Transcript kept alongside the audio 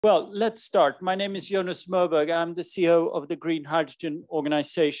Well, let's start. My name is Jonas Moberg. I'm the CEO of the Green Hydrogen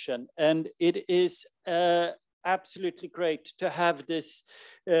Organization, and it is absolutely great to have this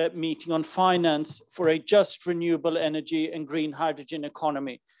meeting on finance for a just, renewable energy and green hydrogen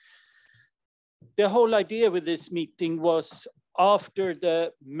economy. The whole idea with this meeting was, after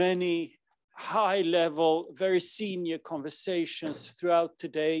the many high-level, very senior conversations throughout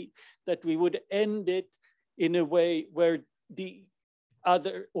today, that we would end it in a way where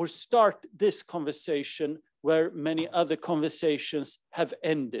start this conversation where many other conversations have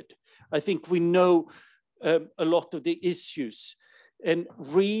ended. I think we know a lot of the issues and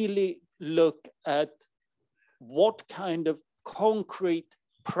really look at what kind of concrete,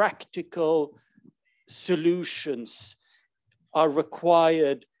 practical solutions are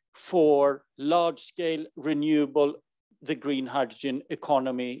required for large-scale renewable, the green hydrogen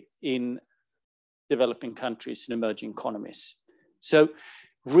economy in developing countries and emerging economies. So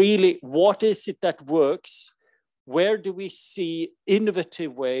really, what is it that works? Where do we see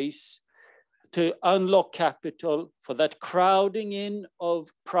innovative ways to unlock capital for that crowding in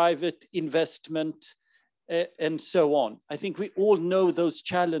of private investment and so on? I think we all know those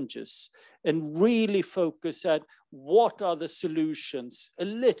challenges and really focus at what are the solutions a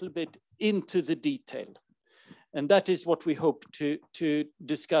little bit into the detail. And that is what we hope to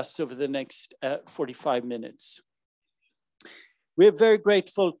discuss over the next 45 minutes. We're very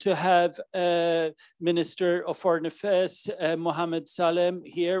grateful to have Minister of Foreign Affairs, Mohamed Salem,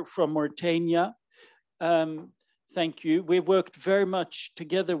 here from Mauritania. Thank you. We worked very much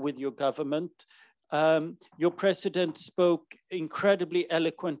together with your government. Your president spoke incredibly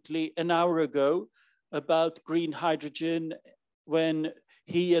eloquently an hour ago about green hydrogen when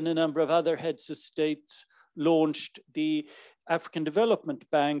he and a number of other heads of states launched the African Development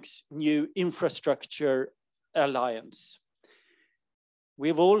Bank's new infrastructure alliance.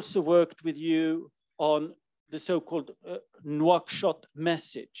 We've also worked with you on the so-called Nouakchott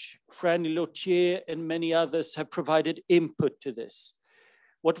message. Franny Lautier and many others have provided input to this.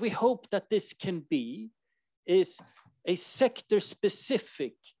 What we hope that this can be is a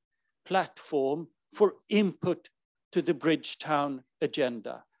sector-specific platform for input to the Bridgetown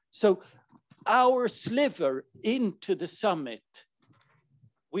agenda. So our sliver into the summit,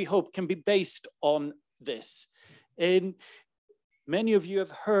 we hope, can be based on this. And many of you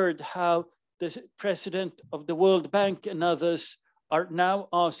have heard how the president of the World Bank and others are now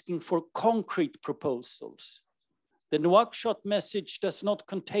asking for concrete proposals. The Nouakchott message does not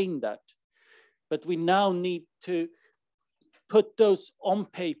contain that, but we now need to put those on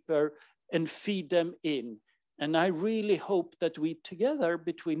paper and feed them in. And I really hope that we together,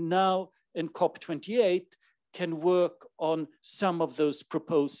 between now and COP28, can work on some of those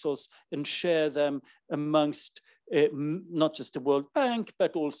proposals and share them amongst not just the World Bank,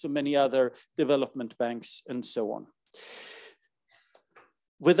 but also many other development banks and so on.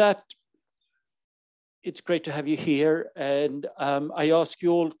 With that, it's great to have you here. And I ask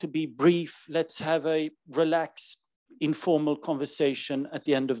you all to be brief. Let's have a relaxed, informal conversation at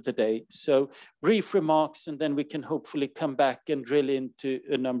the end of the day. So brief remarks, and then we can hopefully come back and drill into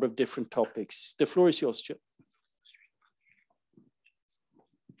a number of different topics. The floor is yours, Joe.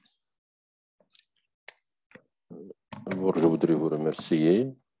 D'abord, je voudrais vous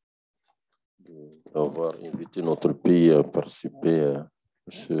remercier d'avoir invité notre pays à participer à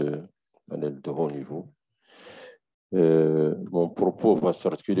ce panel de haut niveau. Mon propos va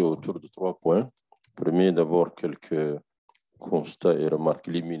s'articuler autour de 3 points. Premier, d'abord, quelques constats et remarques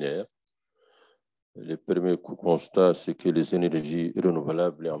liminaires. Le premier constat, c'est que les énergies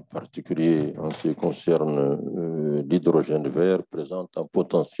renouvelables, et en particulier en ce qui concerne l'hydrogène vert, présentent un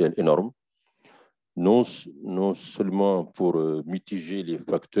potentiel énorme. Non seulement pour mitiger les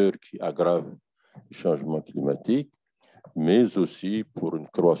facteurs qui aggravent le changement climatique, mais aussi pour une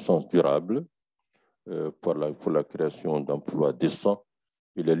croissance durable, pour la création d'emplois décents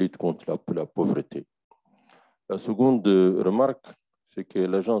et la lutte contre la pauvreté. La seconde remarque, c'est que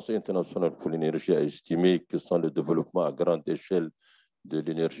l'Agence internationale pour l'énergie a estimé que sans le développement à grande échelle de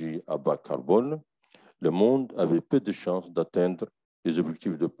l'énergie à bas carbone, le monde avait peu de chances d'atteindre les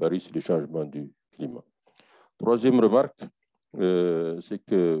objectifs de Paris sur le changement du climat. Troisième remarque, c'est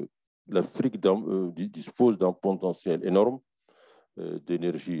que l'Afrique dispose d'un potentiel énorme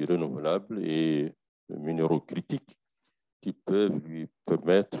d'énergie renouvelable et minéraux critiques qui peuvent lui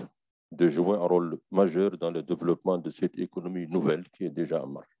permettre de jouer un rôle majeur dans le développement de cette économie nouvelle qui est déjà en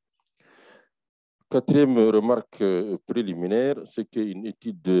marche. Quatrième remarque préliminaire, c'est qu'une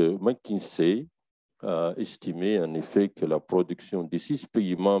étude de McKinsey a estimé en effet que la production des 6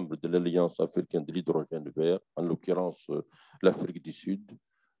 pays membres de l'Alliance africaine de l'hydrogène vert, en l'occurrence l'Afrique du Sud,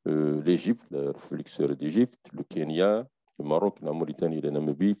 l'Égypte, la République d'Égypte, le Kenya, le Maroc, la Mauritanie et la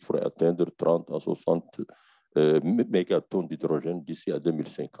Namibie pourraient atteindre 30 à 60 mégatonnes d'hydrogène d'ici à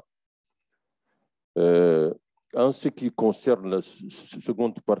 2050. En ce qui concerne la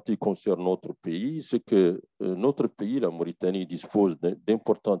seconde partie concerne notre pays, c'est que notre pays, la Mauritanie, dispose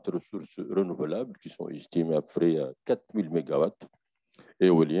d'importantes ressources renouvelables qui sont estimées à près à 4000 mégawatts,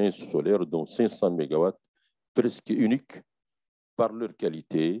 éoliens et solaires, dont 500 mégawatts, presque uniques par leur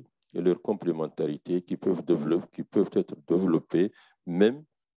qualité et leur complémentarité qui peuvent être développées même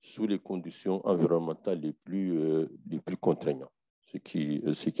sous les conditions environnementales les plus contraignantes, ce qui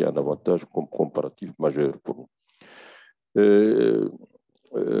est un avantage comparatif majeur pour nous.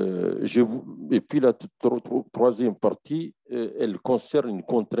 Et puis la troisième partie, elle concerne une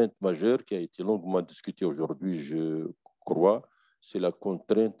contrainte majeure qui a été longuement discutée aujourd'hui, je crois, c'est la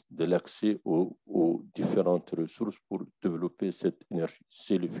contrainte de l'accès aux différentes ressources pour développer cette énergie.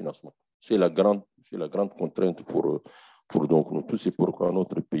 C'est le financement. C'est la grande contrainte pour donc nous tous. C'est pourquoi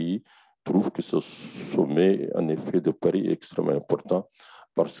notre pays trouve que ce sommet, en effet, de Paris est extrêmement important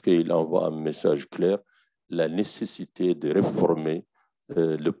parce qu'il envoie un message clair, la nécessité de réformer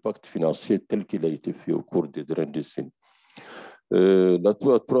le pacte financier tel qu'il a été fait au cours des dernières décennies. La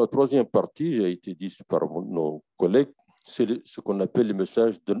troisième partie a été dite par nos collègues, c'est ce qu'on appelle le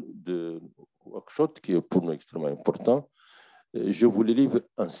message de workshop, qui est pour nous extrêmement important. Je voulais livrer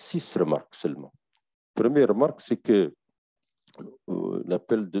en 6 remarques seulement. Première remarque, c'est que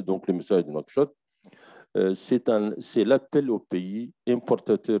donc le message de workshop, c'est l'appel aux pays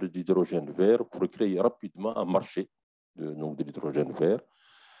importateurs d'hydrogène vert pour créer rapidement un marché de l'hydrogène vert.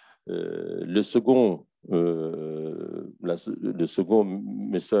 Le second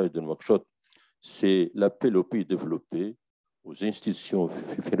message de workshop, c'est l'appel aux pays développés, aux institutions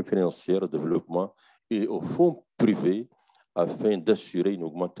financières de développement et aux fonds privés afin d'assurer une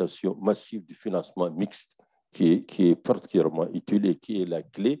augmentation massive du financement mixte qui est particulièrement utile et qui est la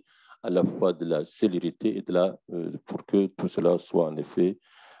clé à la fois de la célérité et pour que tout cela soit en effet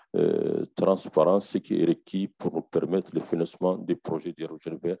transparent, ce qui est requis pour nous permettre le financement des projets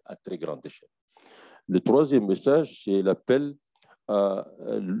d'hydrogène vert à très grande échelle. Le troisième message, c'est l'appel à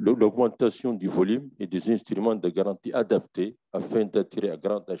l'augmentation du volume et des instruments de garantie adaptés afin d'attirer à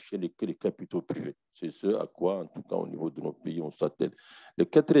grande échelle les capitaux privés. C'est ce à quoi, en tout cas au niveau de nos pays, on s'attelle. Le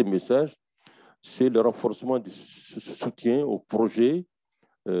quatrième message, c'est le renforcement du soutien aux projets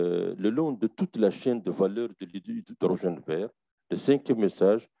le long de toute la chaîne de valeur de l'hydrogène vert. Le cinquième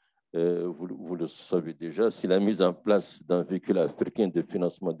message, vous le savez déjà, c'est la mise en place d'un véhicule africain de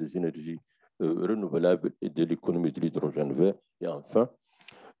financement des énergies renouvelables et de l'économie de l'hydrogène vert. Et enfin,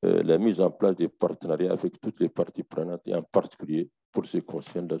 la mise en place des partenariats avec toutes les parties prenantes et en particulier pour ce qui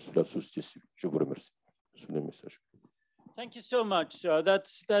concerne la société civile. Je vous remercie. C'est le message. Thank you so much, sir.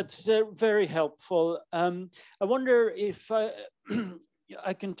 That's very helpful. I wonder if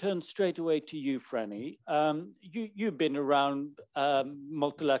I can turn straight away to you, Franny. You've been around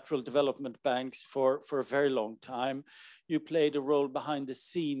multilateral development banks for a very long time. You played a role behind the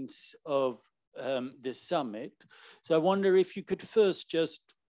scenes of this summit. So I wonder if you could first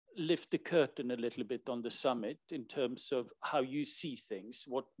just lift the curtain a little bit on the summit in terms of how you see things.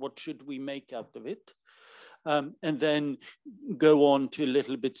 What should we make out of it? And then go on to a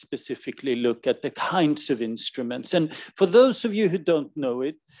little bit specifically look at the kinds of instruments. And for those of you who don't know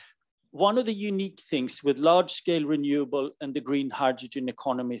it, one of the unique things with large-scale renewable and the green hydrogen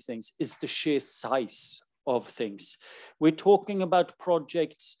economy things is the sheer size of things. We're talking about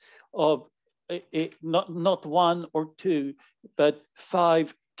projects of not one or two, but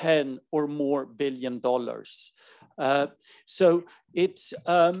 5, 10 or more $billion. So it's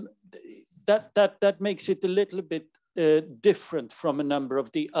that makes it a little bit different from a number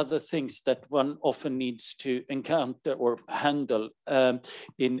of the other things that one often needs to encounter or handle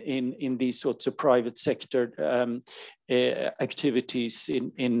in these sorts of private sector activities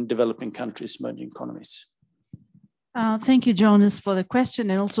in developing countries, emerging economies. Thank you, Jonas, for the question,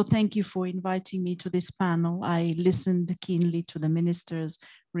 and also thank you for inviting me to this panel. I listened keenly to the minister's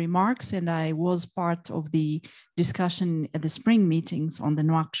remarks, and I was part of the discussion at the spring meetings on the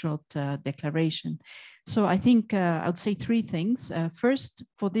Nouakchott declaration. So I think I would say 3 things. First,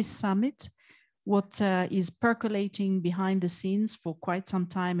 for this summit, what is percolating behind the scenes for quite some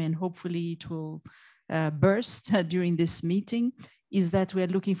time, and hopefully it will burst during this meeting, is that we are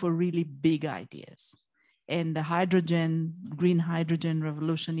looking for really big ideas. And the green hydrogen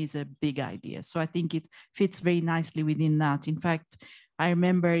revolution is a big idea. So I think it fits very nicely within that. In fact, I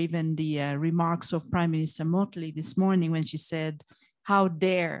remember even the remarks of Prime Minister Motley this morning when she said, how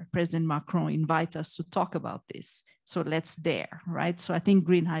dare President Macron invite us to talk about this? So let's dare, right? So I think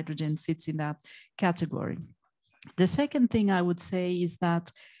green hydrogen fits in that category. The second thing I would say is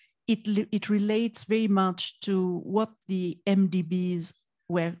that it relates very much to what the MDBs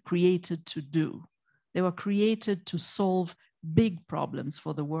were created to do. They were created to solve big problems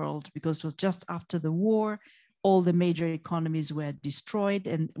for the world, because it was just after the war, all the major economies were destroyed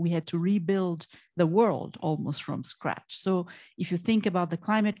and we had to rebuild the world almost from scratch. So if you think about the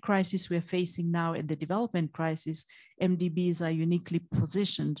climate crisis we're facing now and the development crisis, MDBs are uniquely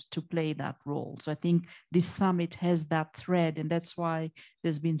positioned to play that role. So I think this summit has that thread, and that's why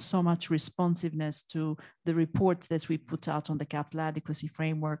there's been so much responsiveness to the report that we put out on the capital adequacy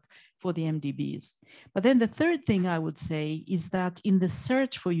framework for the MDBs. But then the third thing I would say is that in the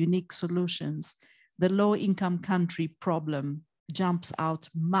search for unique solutions, the low-income country problem jumps out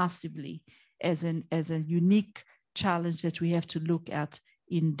massively as a unique challenge that we have to look at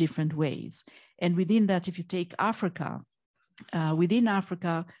in different ways. And within that, if you take Africa, within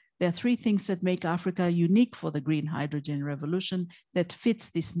Africa, there are three things that make Africa unique for the green hydrogen revolution that fits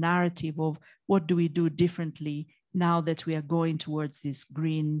this narrative of what do we do differently now that we are going towards this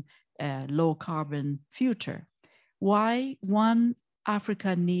green, low carbon future. Why? One,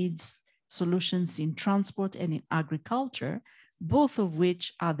 Africa needs solutions in transport and in agriculture, both of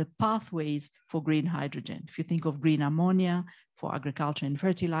which are the pathways for green hydrogen. If you think of green ammonia for agriculture and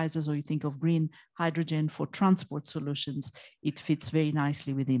fertilizers, or you think of green hydrogen for transport solutions, it fits very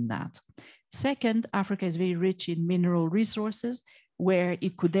nicely within that. Second, Africa is very rich in mineral resources, where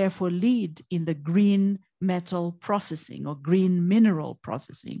it could therefore lead in the green metal processing or green mineral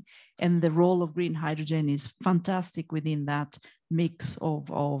processing. And the role of green hydrogen is fantastic within that mix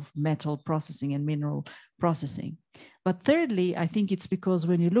of metal processing and mineral processing. But thirdly, I think it's because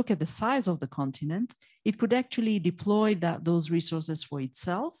when you look at the size of the continent, it could actually deploy those resources for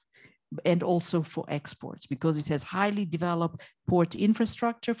itself and also for exports, because it has highly developed port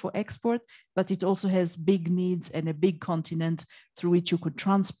infrastructure for export, but it also has big needs and a big continent through which you could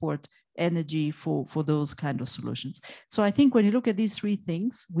transport energy for those kind of solutions. So I think when you look at these three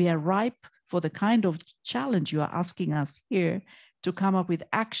things, we are ripe for the kind of challenge you are asking us here to come up with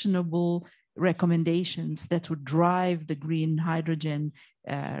actionable recommendations that would drive the green hydrogen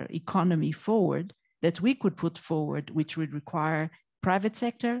economy forward, that we could put forward, which would require private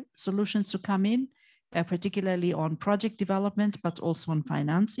sector solutions to come in, particularly on project development, but also on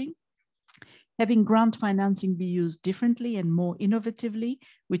financing. Having grant financing be used differently and more innovatively,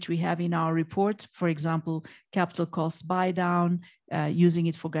 which we have in our report, for example, capital cost buy down, using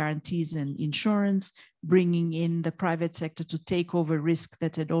it for guarantees and insurance, bringing in the private sector to take over risk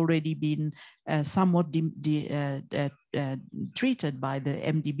that had already been somewhat treated by the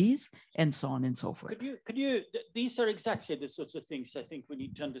MDBs, and so on and so forth. Could you, these are exactly the sorts of things I think we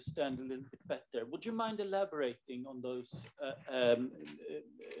need to understand a little bit better. Would you mind elaborating on those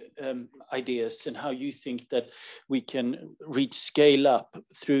ideas and how you think that we can reach scale up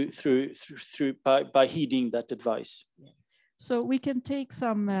by heeding that advice? So we can take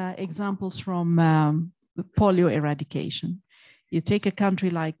some examples from polio eradication. You take a country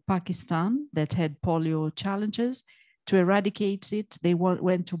like Pakistan that had polio challenges. To eradicate it, they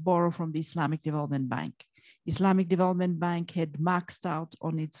went to borrow from the Islamic Development Bank. Islamic Development Bank had maxed out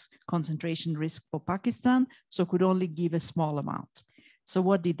on its concentration risk for Pakistan, so could only give a small amount. So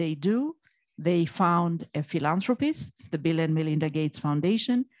what did they do? They found a philanthropist, the Bill and Melinda Gates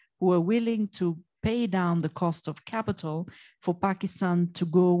Foundation, who were willing to pay down the cost of capital for Pakistan to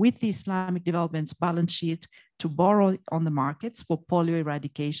go with the Islamic Development's balance sheet to borrow on the markets for polio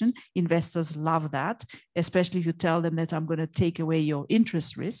eradication. Investors love that, especially if you tell them that I'm going to take away your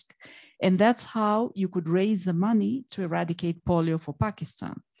interest risk. And that's how you could raise the money to eradicate polio for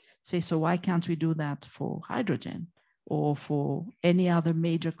Pakistan. Say, so why can't we do that for hydrogen or for any other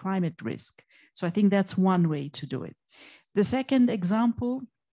major climate risk? So I think that's one way to do it. The second example,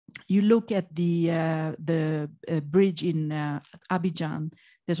 you look at the bridge in Abidjan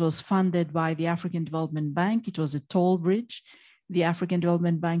that was funded by the African Development Bank. It was a toll bridge. The African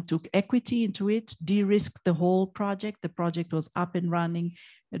Development Bank took equity into it, de-risked the whole project. The project was up and running.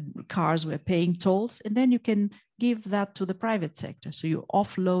 Cars were paying tolls. And then you can give that to the private sector. So you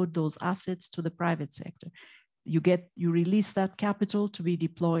offload those assets to the private sector. You release that capital to be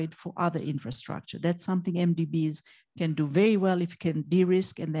deployed for other infrastructure. That's something MDBs can do very well if you can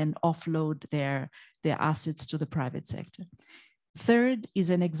de-risk and then offload their assets to the private sector. Third is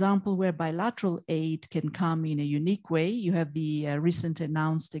an example where bilateral aid can come in a unique way. You have the recent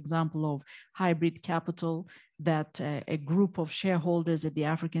announced example of hybrid capital that a group of shareholders at the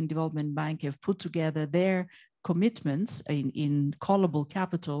African Development Bank have put together their commitments in callable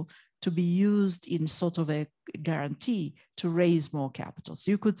capital to be used in sort of a guarantee to raise more capital.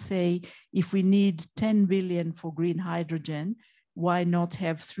 So you could say, if we need 10 billion for green hydrogen, why not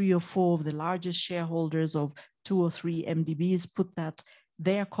have 3 or 4 of the largest shareholders of 2 or 3 MDBs put that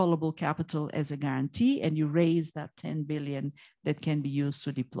their callable capital as a guarantee, and you raise that 10 billion that can be used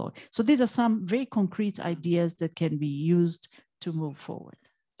to deploy. So these are some very concrete ideas that can be used to move forward.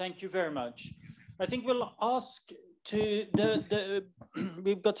 Thank you very much. I think we'll ask to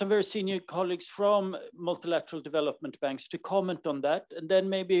we've got some very senior colleagues from multilateral development banks to comment on that, and then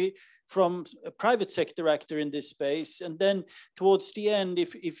maybe from a private sector actor in this space. And then towards the end,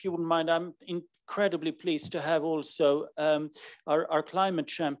 if you wouldn't mind, I'm incredibly pleased to have also our climate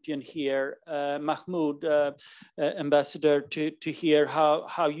champion here, Mahmoud, Ambassador, to hear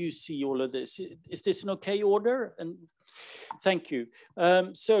how you see all of this. Is this an okay order? And thank you.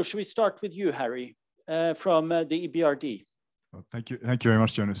 So should we start with you, Harry? From the EBRD. Well, thank you very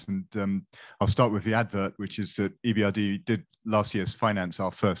much, Jonas. And I'll start with the advert, which is that EBRD did last year's finance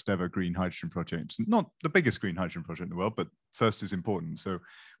our first ever green hydrogen project. It's not the biggest green hydrogen project in the world, but first is important. So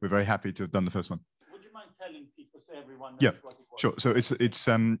we're very happy to have done the first one. Would you mind telling people so everyone knows what it was? Sure. So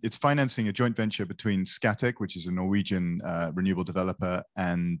it's financing a joint venture between Scatec, which is a Norwegian renewable developer,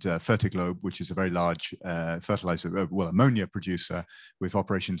 and Fertiglobe, which is a very large fertilizer, well, ammonia producer with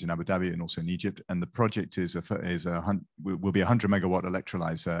operations in Abu Dhabi and also in Egypt. And the project will be a 100 megawatt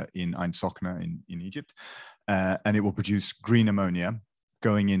electrolyzer in Ain Sokhna in Egypt, and it will produce green ammonia,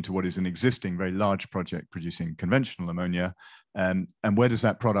 going into what is an existing very large project producing conventional ammonia. And where does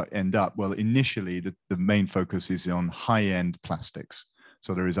that product end up? Well, initially, the main focus is on high-end plastics.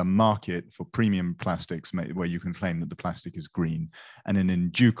 So there is a market for premium plastics where you can claim that the plastic is green. And then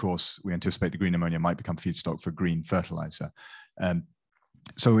in due course, we anticipate the green ammonia might become feedstock for green fertilizer.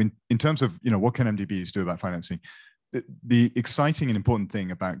 So in terms of, what can MDBs do about financing? The exciting and important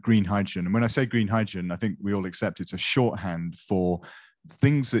thing about green hydrogen, and when I say green hydrogen, I think we all accept it's a shorthand for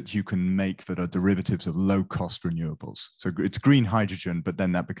things that you can make that are derivatives of low-cost renewables. So it's green hydrogen, but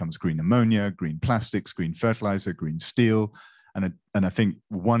then that becomes green ammonia, green plastics, green fertilizer, green steel. And I think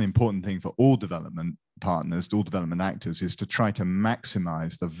one important thing for all development partners, all development actors, is to try to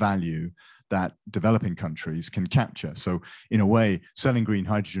maximize the value that developing countries can capture. So in a way, selling green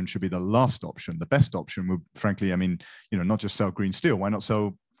hydrogen should be the last option. The best option would, frankly, not just sell green steel. Why not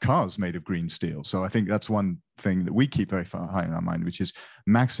sell cars made of green steel? So I think that's one thing that we keep very high in our mind, which is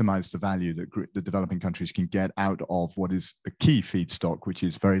maximize the value that the developing countries can get out of what is a key feedstock, which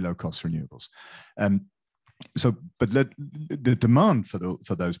is very low cost renewables. But the demand for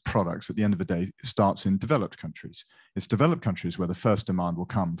those products at the end of the day starts in developed countries. It's developed countries where the first demand will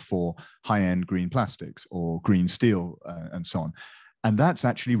come for high-end green plastics or green steel and so on. And that's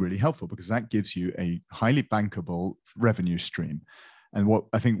actually really helpful because that gives you a highly bankable revenue stream. And what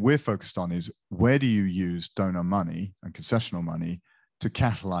I think we're focused on is, where do you use donor money and concessional money to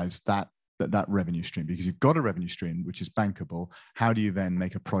catalyze that revenue stream? Because you've got a revenue stream which is bankable. How do you then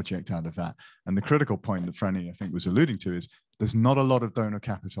make a project out of that? And the critical point that Franny, I think, was alluding to is there's not a lot of donor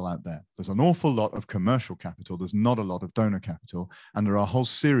capital out there. There's an awful lot of commercial capital. There's not a lot of donor capital. And there are a whole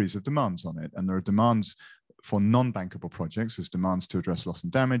series of demands on it. And there are demands for non-bankable projects. There's demands to address loss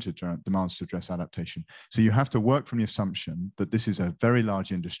and damage, demands to address adaptation. So you have to work from the assumption that this is a very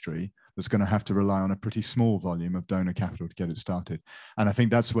large industry that's going to have to rely on a pretty small volume of donor capital to get it started. And I think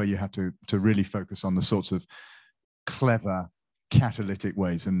that's where you have to really focus on the sorts of clever catalytic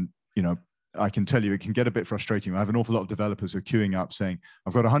ways. And, I can tell you, it can get a bit frustrating. I have an awful lot of developers who are queuing up saying,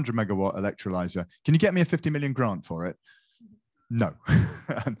 I've got a 100 megawatt electrolyzer. Can you get me a 50 million grant for it? No.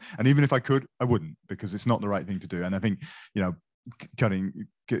 And even if I could, I wouldn't, because it's not the right thing to do. And I think, cutting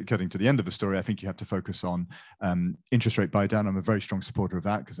to the end of the story, I think you have to focus on interest rate buy down. I'm a very strong supporter of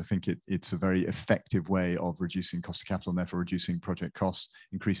that because I think it's a very effective way of reducing cost of capital and therefore reducing project costs,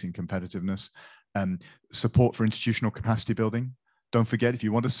 increasing competitiveness. Support for institutional capacity building. Don't forget, if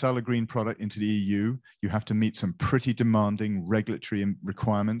you want to sell a green product into the EU, you have to meet some pretty demanding regulatory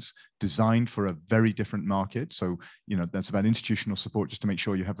requirements designed for a very different market. So, that's about institutional support, just to make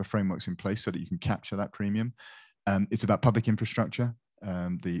sure you have the frameworks in place so that you can capture that premium. It's about public infrastructure,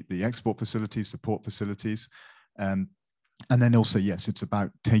 the export facilities, the port facilities. And then also, yes, it's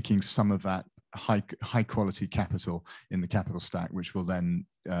about taking some of that high quality capital in the capital stack, which will then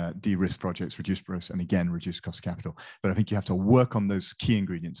de-risk projects, reduce risk, and again, reduce cost of capital. But I think you have to work on those key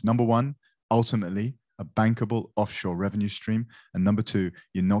ingredients. Number one, ultimately, a bankable offshore revenue stream. And number two,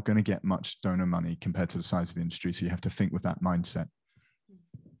 you're not going to get much donor money compared to the size of the industry. So you have to think with that mindset.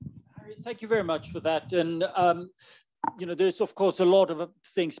 Harry, thank you very much for that. And you know, there's of course a lot of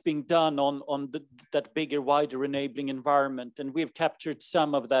things being done on that bigger, wider enabling environment, and we've captured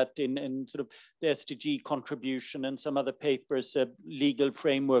some of that in sort of the SDG contribution and some other papers, legal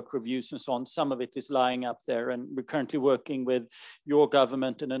framework reviews and so on. Some of it is lying up there, and we're currently working with your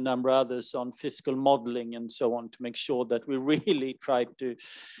government and a number of others on fiscal modeling and so on to make sure that we really try to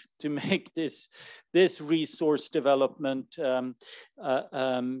make this resource development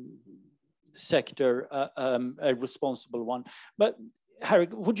sector a responsible one. But Harry,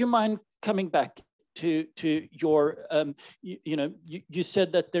 would you mind coming back to your, you know, you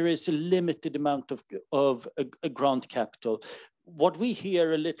said that there is a limited amount of a grant capital. What we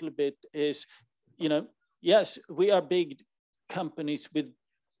hear a little bit is, you know, yes, we are big companies with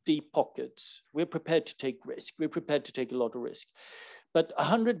deep pockets. We're prepared to take risk. We're prepared to take a lot of risk. But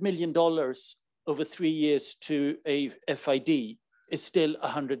 $100 million over 3 years to a FID is still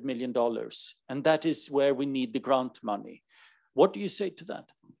 $100 million. And that is where we need the grant money. What do you say to that?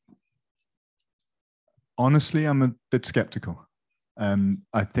 Honestly, I'm a bit skeptical.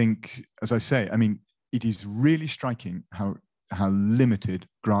 I think, as I say, I mean, it is really striking how limited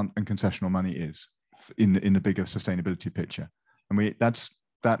grant and concessional money is in the bigger sustainability picture. And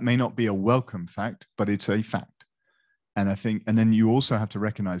that may not be a welcome fact, but it's a fact. And I think, and then you also have to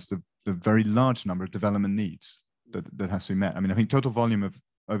recognize the very large number of development needs that has to be met. I mean, I think total volume of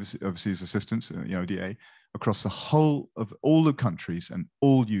overseas assistance, you know, ODA, across the whole of all the countries and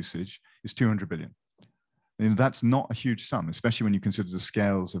all usage is 200 billion. And that's not a huge sum, especially when you consider the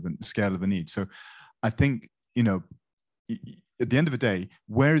scale of a need. So I think, you know, at the end of the day,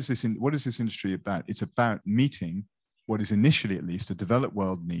 what is this industry about? It's about meeting what is initially, at least, a developed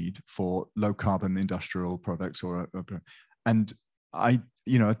world need for low carbon industrial products, and I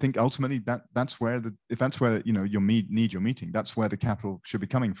think ultimately that's where if that's where you're meeting, that's where the capital should be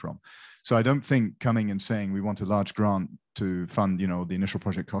coming from. So I don't think coming and saying we want a large grant to fund the initial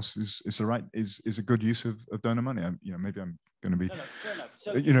project costs is a good use of donor money. Maybe I'm going to be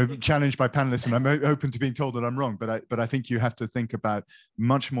so, challenged by panelists, and I'm open to being told that I'm wrong. But I think you have to think about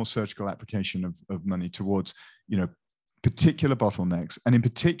much more surgical application of money towards particular bottlenecks, and in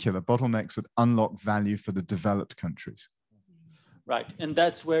particular bottlenecks that unlock value for the developed countries. Right, and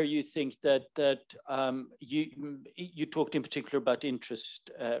that's where you think that you talked in particular about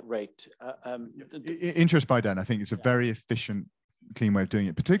interest rate. Interest buy down, I think, is a very efficient, clean way of doing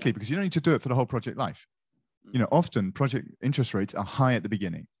it, particularly because you don't need to do it for the whole project life. Often project interest rates are high at the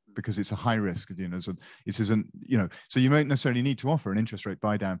beginning because it's a high risk. So you might necessarily need to offer an interest rate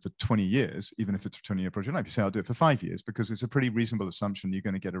buy down for 20 years, even if it's a 20-year project life. You say, I'll do it for 5 years, because it's a pretty reasonable assumption you're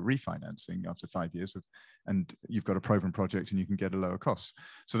going to get a refinancing after 5 years, and you've got a proven project and you can get a lower cost.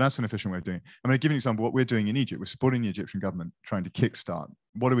 So that's an efficient way of doing it. I'm going to give you an example of what we're doing in Egypt. We're supporting the Egyptian government trying to kickstart.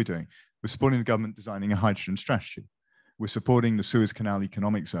 What are we doing? We're supporting the government designing a hydrogen strategy. We're supporting the Suez Canal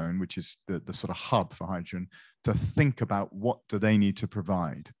Economic Zone, which is the sort of hub for hydrogen, to think about what do they need to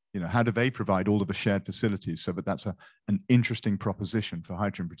provide. How do they provide all of the shared facilities so that that's an interesting proposition for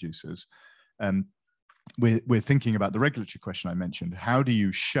hydrogen producers? And we're thinking about the regulatory question I mentioned. How do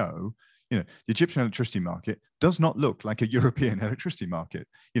you show, the Egyptian electricity market does not look like a European electricity market.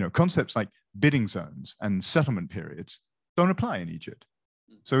 Concepts like bidding zones and settlement periods don't apply in Egypt.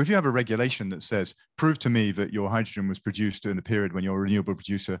 So if you have a regulation that says, prove to me that your hydrogen was produced in a period when your renewable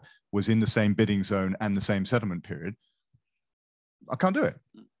producer was in the same bidding zone and the same settlement period, I can't do it.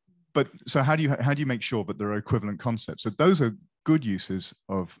 But so how do you make sure that there are equivalent concepts? So those are good uses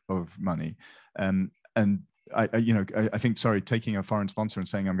of money. And I think, taking a foreign sponsor and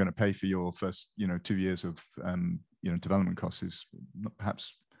saying I'm going to pay for your first 2 years of development costs is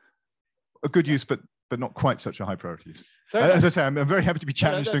perhaps a good use, but not quite such a high priority. As I say, I'm very happy to be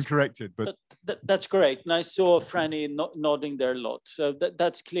challenged and corrected. But that's great. And I saw Franny nodding there a lot. So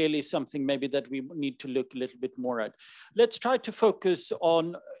that's clearly something maybe that we need to look a little bit more at. Let's try to focus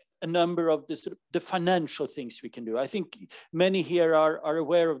on a number of the financial things we can do. I think many here are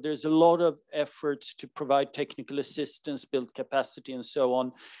aware of there's a lot of efforts to provide technical assistance, build capacity, and so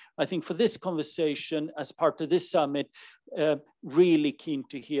on. I think for this conversation, as part of this summit, really keen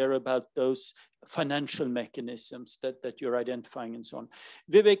to hear about those financial mechanisms that you're identifying and so on.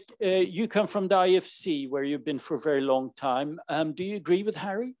 Vivek, you come from the IFC, where you've been for a very long time. Do you agree with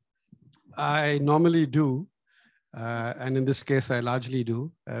Harry? I normally do. And in this case, I largely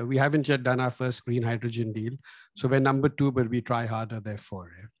do. We haven't yet done our first green hydrogen deal. So we're number 2, but we try harder therefore.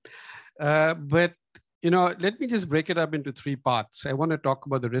 But let me just break it up into 3 parts. I want to talk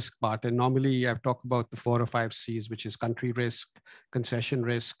about the risk part. And normally I've talked about the 4 or 5 C's, which is country risk, concession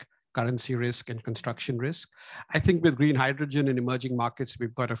risk, currency risk, and construction risk. I think with green hydrogen in emerging markets,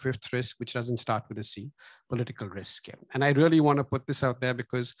 we've got a fifth risk, which doesn't start with a C, political risk. And I really want to put this out there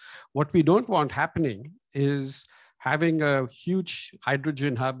because what we don't want happening is having a huge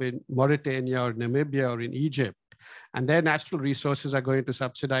hydrogen hub in Mauritania or Namibia or in Egypt, and their natural resources are going to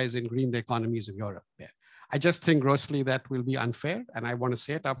subsidize and green the economies of Europe. I just think grossly that will be unfair, and I want to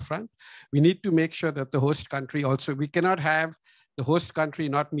say it up front. We need to make sure that the host country also, we cannot have the host country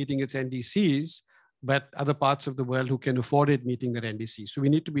not meeting its NDCs, but other parts of the world who can afford it meeting their NDCs. So we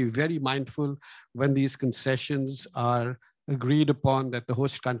need to be very mindful when these concessions are agreed upon that the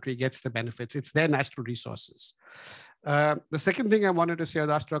host country gets the benefits. It's their natural resources. The second thing I wanted to say, I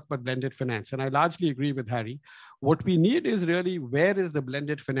was asked about blended finance, and I largely agree with Harry. What we need is really, where is the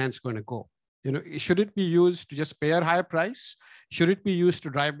blended finance going to go? You know, should it be used to just pay a higher price? Should it be used to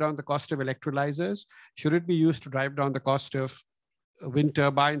drive down the cost of electrolyzers? Should it be used to drive down the cost of wind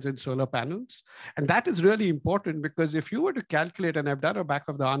turbines and solar panels? And that is really important, because if you were to calculate, and I've done a back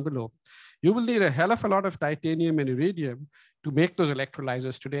of the envelope, you will need a hell of a lot of titanium and iridium to make those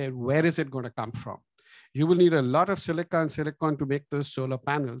electrolyzers today. And where is it going to come from? You will need a lot of silicon to make those solar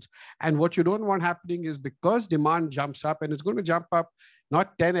panels. And what you don't want happening is, because demand jumps up, and it's going to jump up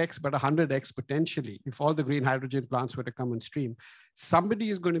not 10x, but 100x potentially, if all the green hydrogen plants were to come on stream, somebody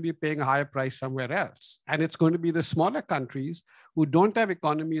is going to be paying a higher price somewhere else. And it's going to be the smaller countries who don't have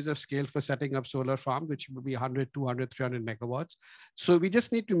economies of scale for setting up solar farms, which will be 100, 200, 300 megawatts. So we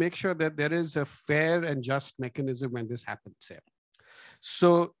just need to make sure that there is a fair and just mechanism when this happens here.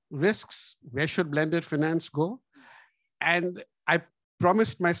 So risks, where should blended finance go? And I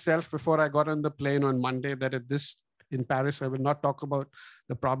promised myself before I got on the plane on Monday that in Paris, I will not talk about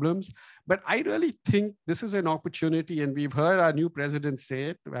the problems, but I really think this is an opportunity, and we've heard our new president say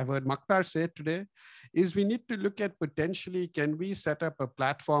it, I've heard Makhtar say it today, is we need to look at potentially, can we set up a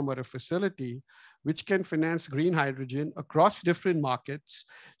platform or a facility which can finance green hydrogen across different markets?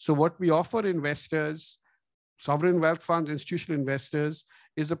 So what we offer investors, sovereign wealth funds, institutional investors,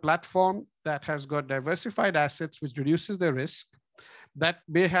 is a platform that has got diversified assets, which reduces the risk, that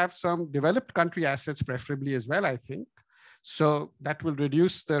may have some developed country assets preferably as well, I think. So that will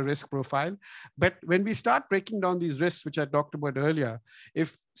reduce the risk profile. But when we start breaking down these risks, which I talked about earlier,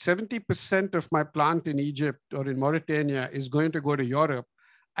 if 70% of my plant in Egypt or in Mauritania is going to go to Europe,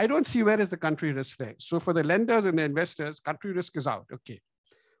 I don't see where is the country risk there. So for the lenders and the investors, country risk is out. Okay.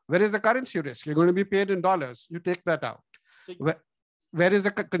 Where is the currency risk? You're going to be paid in dollars. You take that out. So where is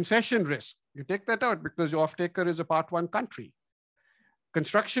the concession risk? You take that out because your off-taker is a part one country.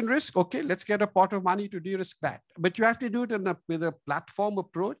 Construction risk, okay, let's get a pot of money to de-risk that. But you have to do it with a platform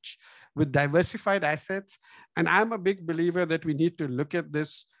approach, with diversified assets. And I'm a big believer that we need to look at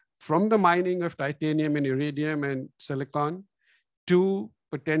this from the mining of titanium and iridium and silicon to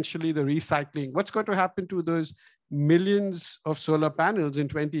potentially the recycling. What's going to happen to those millions of solar panels in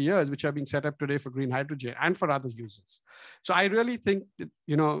 20 years, which are being set up today for green hydrogen and for other uses? So I really think that,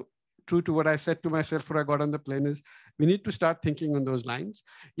 you know, true to what I said to myself before I got on the plane, is we need to start thinking on those lines.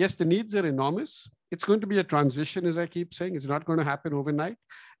 Yes, the needs are enormous. It's going to be a transition, as I keep saying. It's not going to happen overnight.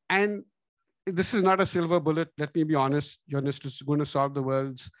 And this is not a silver bullet. Let me be honest, Jonas, it's going to solve the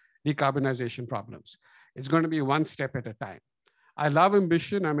world's decarbonization problems. It's going to be one step at a time. I love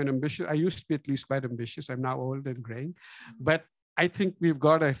ambition. I'm an ambitious. I used to be at least quite ambitious. I'm now old and graying. But I think we've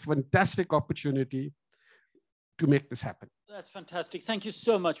got a fantastic opportunity to make this happen. That's fantastic. Thank you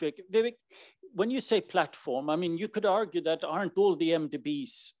so much, Vivek. Vivek, when you say platform, I mean, you could argue that aren't all the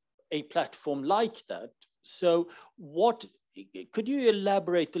MDBs a platform like that? So what, could you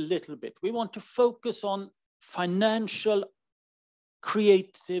elaborate a little bit? We want to focus on financial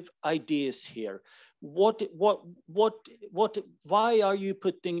creative ideas here. Why are you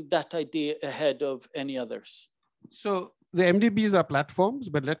putting that idea ahead of any others? So the MDBs are platforms,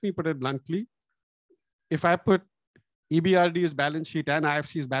 but let me put it bluntly. If I put EBRD's balance sheet and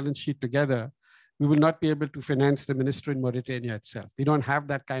IFC's balance sheet together, we will not be able to finance the ministry in Mauritania itself. We don't have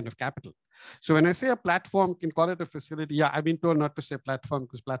that kind of capital. So when I say a platform, can call it a facility. Yeah, I've been told not to say platform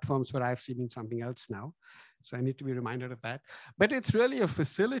because platforms for IFC mean something else now. So I need to be reminded of that. But it's really a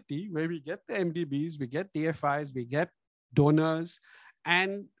facility where we get the MDBs, we get DFIs, we get donors.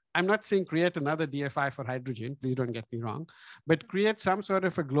 And I'm not saying create another DFI for hydrogen, please don't get me wrong, but create some sort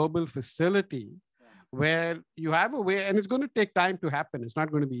of a global facility where you have a way, and it's going to take time to happen. It's not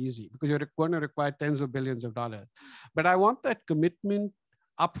going to be easy because you're going to require tens of billions of dollars. But I want that commitment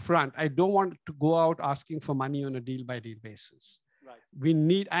up front. I don't want to go out asking for money on a deal by deal basis. Right. We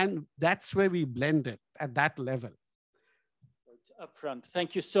need, and that's where we blend it at that level. Up front.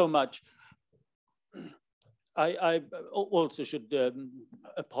 Thank you so much. I also should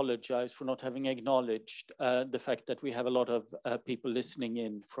apologize for not having acknowledged the fact that we have a lot of people listening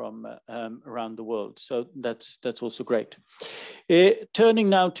in from around the world. So that's also great. Turning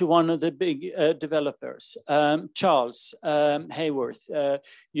now to one of the big developers, Charles Hayworth,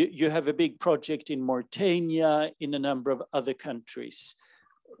 you have a big project in Mauritania, in a number of other countries.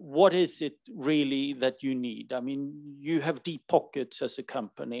 What is it really that you need? I mean, you have deep pockets as a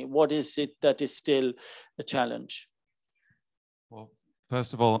company. What is it that is still a challenge? Well,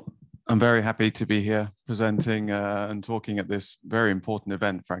 first of all, I'm very happy to be here presenting and talking at this very important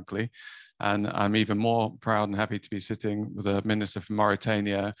event, frankly. And I'm even more proud and happy to be sitting with the Minister from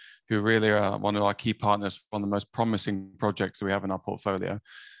Mauritania, who really are one of our key partners, one of the most promising projects that we have in our portfolio.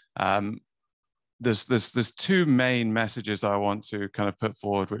 There's two main messages I want to kind of put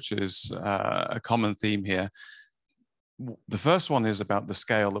forward, which is a common theme here. The first one is about the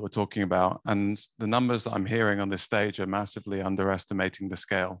scale that we're talking about, and the numbers that I'm hearing on this stage are massively underestimating the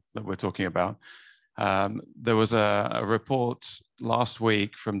scale that we're talking about. There was a report last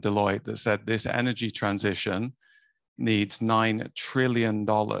week from Deloitte that said this energy transition needs $9 trillion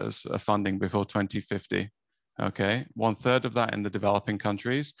of funding before 2050. Okay, 1/3 of that in the developing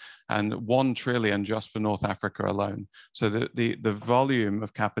countries and 1 trillion just for North Africa alone. So the volume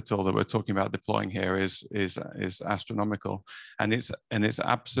of capital that we're talking about deploying here is astronomical, and it's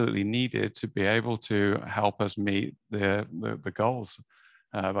absolutely needed to be able to help us meet the goals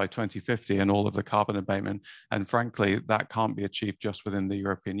by 2050 and all of the carbon abatement. And frankly, that can't be achieved just within the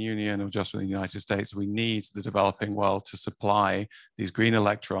European Union or just within the United States. We need the developing world to supply these green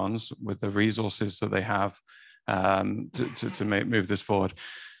electrons with the resources that they have to move this forward.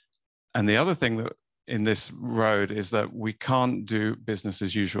 And the other thing that in this road is that we can't do business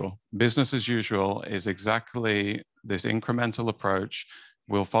as usual. Business as usual is exactly this incremental approach.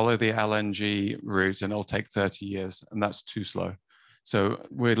 We'll follow the LNG route and it'll take 30 years, and that's too slow. So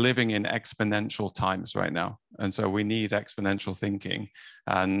we're living in exponential times right now. And so we need exponential thinking.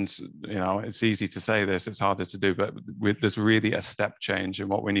 And, you know, it's easy to say this, it's harder to do, but there's really a step change in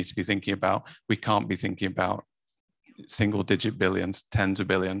what we need to be thinking about. We can't be thinking about single-digit billions, tens of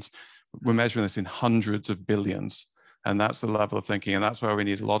billions. We're measuring this in hundreds of billions. And that's the level of thinking. And that's where we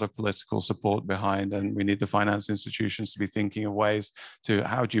need a lot of political support behind. And we need the finance institutions to be thinking of ways to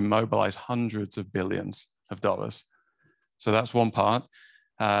how do you mobilize hundreds of billions of dollars. So that's one part.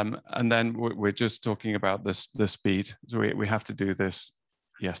 And then we're just talking about the speed. So we have to do this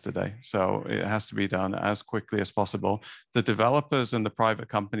yesterday. So it has to be done as quickly as possible. The developers and the private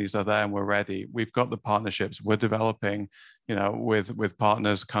companies are there and we're ready. We've got the partnerships. We're developing, you know, with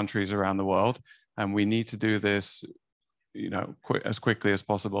partners, countries around the world. And we need to do this, you know, as quickly as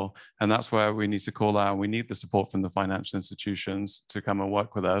possible. And that's where we need to call out. We need the support from the financial institutions to come and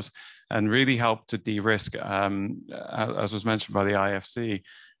work with us and really help to de-risk, as was mentioned by the IFC,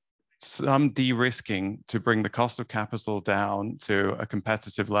 some de-risking to bring the cost of capital down to a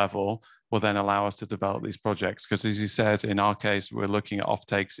competitive level will then allow us to develop these projects. Because as you said, in our case, we're looking at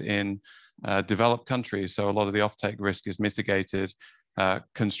offtakes in developed countries. So a lot of the offtake risk is mitigated.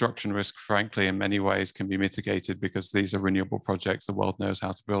 Construction risk, frankly, in many ways can be mitigated because these are renewable projects. The world knows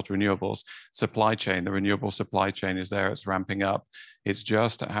how to build renewables. Supply chain, the renewable supply chain is there, it's ramping up. It's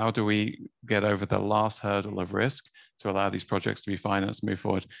just how do we get over the last hurdle of risk to allow these projects to be financed, move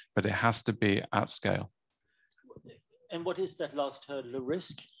forward, but it has to be at scale. And what is that last hurdle of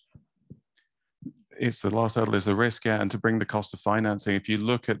risk? It's the last hurdle is the risk, yeah, and to bring the cost of financing. If you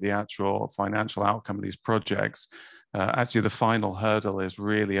look at the actual financial outcome of these projects, actually the final hurdle is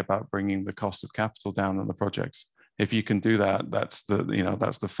really about bringing the cost of capital down on the projects. If you can do that, that's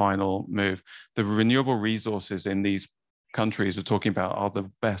the final move. The renewable resources in these countries we're talking about are the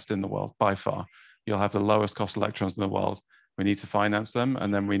best in the world by far. You'll have the lowest cost electrons in the world. We need to finance them,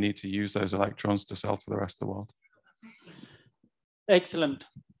 and then we need to use those electrons to sell to the rest of the world. Excellent.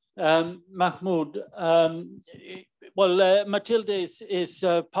 Mahmoud, Matilda is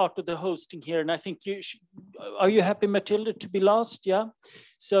part of the hosting here, and I think are you happy, Matilda, to be last? Yeah.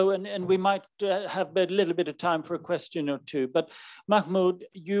 So, and we might have a little bit of time for a question or two. But Mahmoud,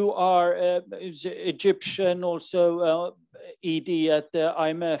 you are Egyptian, also ED at the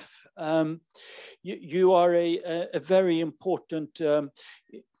IMF. You are a very important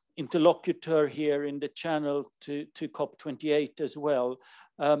interlocutor here in the channel to COP28 as well.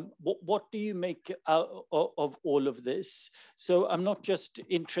 What do you make out of all of this? So I'm not just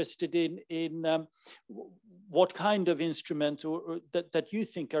interested in what kind of instruments that you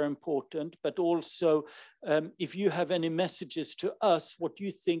think are important, but also if you have any messages to us, what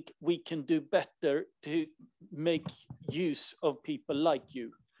you think we can do better to make use of people like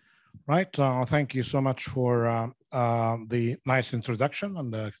you. Right. Thank you so much for the nice introduction,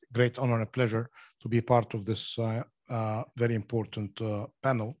 and a great honor and pleasure to be part of this very important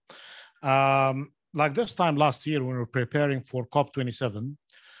panel. Like this time last year, when we were preparing for COP27,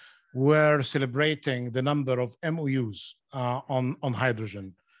 we're celebrating the number of MOUs on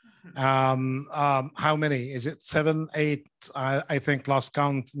hydrogen. How many? Is it 7, 8? I think last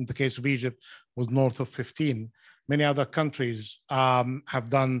count in the case of Egypt was north of 15. Many other countries have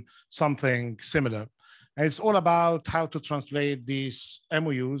done something similar. And it's all about how to translate these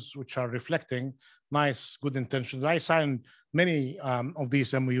MOUs, which are reflecting nice, good intentions. I signed many of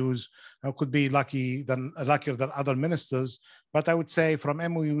these MOUs. I could be luckier than other ministers, but I would say from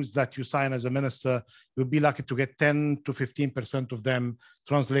MOUs that you sign as a minister, you'll be lucky to get 10 to 15% of them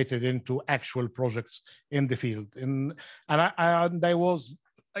translated into actual projects in the field. And I was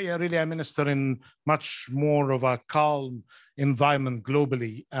really a minister in much more of a calm environment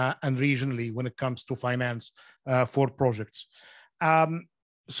globally and regionally when it comes to finance for projects.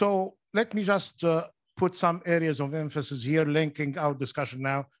 So let me just put some areas of emphasis here, linking our discussion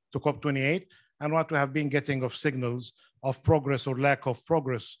now to COP28 and what we have been getting of signals of progress or lack of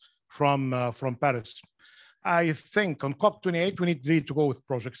progress from Paris. I think on COP28, we need really to go with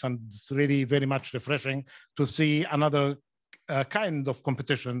projects, and it's really very much refreshing to see another kind of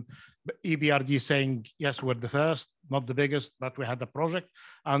competition. EBRD saying, yes, we're the first, not the biggest, but we had a project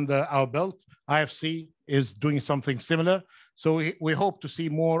under our belt. IFC is doing something similar. So we hope to see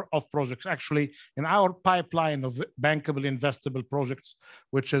more of projects. Actually, in our pipeline of bankable, investable projects,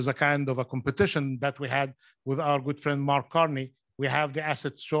 which is a kind of a competition that we had with our good friend Mark Carney, we have the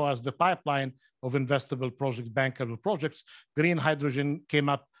assets show us the pipeline of investable projects, bankable projects. Green hydrogen came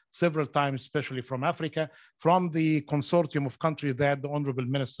up several times, especially from Africa, from the consortium of countries that the Honorable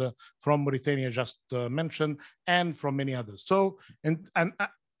Minister from Mauritania just mentioned, and from many others. So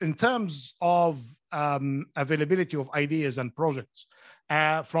in terms of availability of ideas and projects,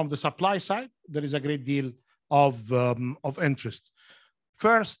 from the supply side, there is a great deal of interest.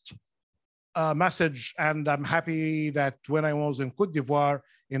 First message, and I'm happy that when I was in Cote d'Ivoire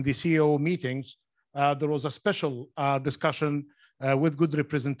in the CEO meetings, there was a special discussion with good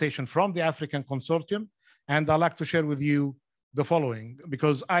representation from the African consortium. And I'd like to share with you the following,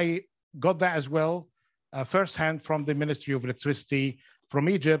 because I got that as well firsthand from the Ministry of Electricity from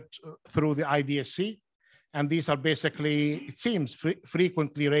Egypt through the IDSC. And these are basically, it seems,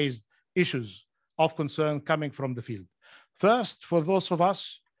 frequently raised issues of concern coming from the field. First, for those of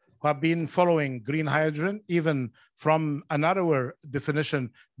us who have been following green hydrogen, even from a narrower definition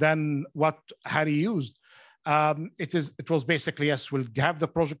than what Harry used, it was basically, yes, we'll have the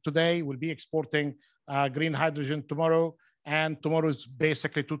project today, we'll be exporting green hydrogen tomorrow, and tomorrow is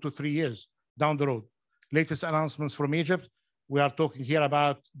basically 2 to 3 years down the road. Latest announcements from Egypt, we are talking here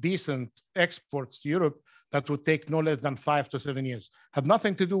about decent exports to Europe that would take no less than 5 to 7 years. Have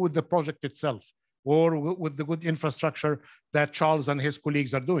nothing to do with the project itself or with the good infrastructure that Charles and his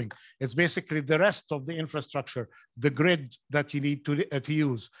colleagues are doing. It's basically the rest of the infrastructure, the grid that you need to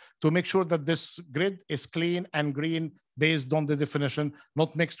use to make sure that this grid is clean and green based on the definition,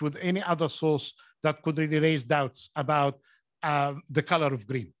 not mixed with any other source that could really raise doubts about the color of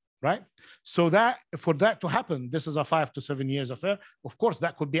green, right? So that for that to happen, this is a 5 to 7 years affair. Of course,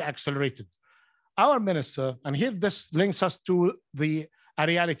 that could be accelerated. Our minister, and here this links us to a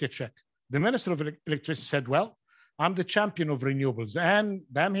reality check. The Minister of Electricity said, well, I'm the champion of renewables, and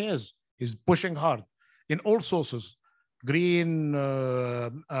damn he is. He's pushing hard in all sources. Green,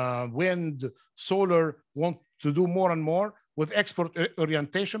 wind, solar, want to do more and more with export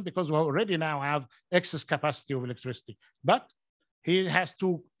orientation because we already now have excess capacity of electricity. But he has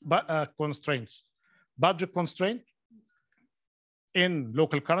two constraints: budget constraint in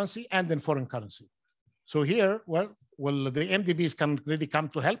local currency and in foreign currency. So here, well, the MDBs can really come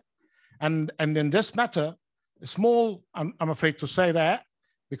to help. And in this matter, small, I'm afraid to say that,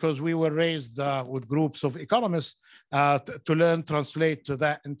 because we were raised with groups of economists to translate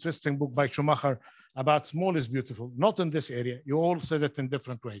that interesting book by Schumacher about small is beautiful. Not in this area. You all said it in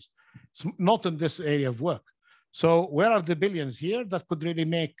different ways. Not in this area of work. So where are the billions here that could really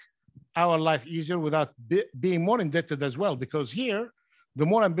make our life easier without being more indebted as well? Because here, the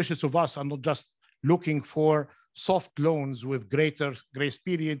more ambitious of us are not just looking for soft loans with greater grace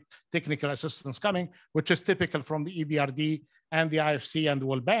period, technical assistance coming, which is typical from the EBRD and the IFC and the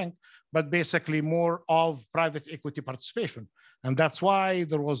World Bank, but basically more of private equity participation. And that's why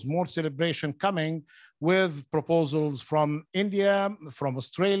there was more celebration coming with proposals from India, from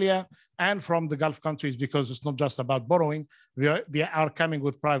Australia, and from the Gulf countries, because it's not just about borrowing, they are coming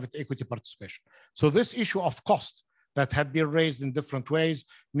with private equity participation. So this issue of cost that have been raised in different ways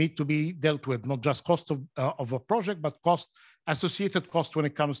need to be dealt with, not just cost of a project, but associated cost when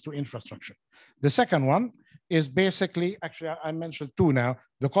it comes to infrastructure. The second one is basically, actually I mentioned two now,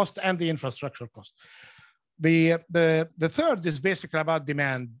 the cost and the infrastructure cost. The third is basically about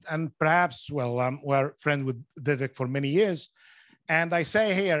demand, and perhaps, well, we're friends with Vivek for many years, and I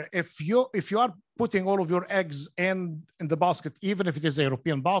say here, if you are putting all of your eggs in the basket, even if it is a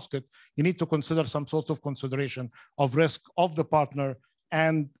European basket, you need to consider some sort of consideration of risk of the partner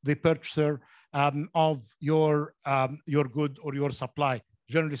and the purchaser of your good or your supply,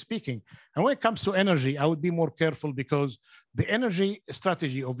 generally speaking. And when it comes to energy, I would be more careful, because the energy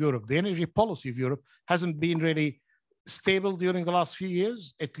strategy of Europe, the energy policy of Europe hasn't been really stable during the last few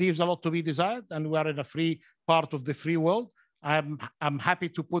years. It leaves a lot to be desired, and we are in a free part of the free world. I'm happy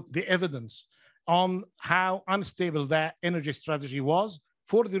to put the evidence on how unstable that energy strategy was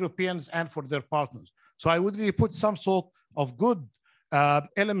for the Europeans and for their partners. So I would really put some sort of good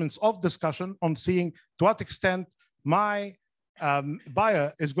elements of discussion on seeing to what extent my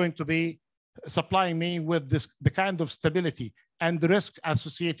buyer is going to be supplying me with the kind of stability and the risk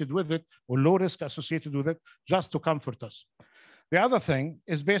associated with it, or low risk associated with it, just to comfort us. The other thing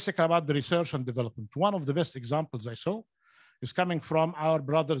is basically about the research and development. One of the best examples I saw is coming from our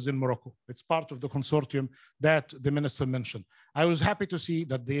brothers in Morocco. It's part of the consortium that the minister mentioned. I was happy to see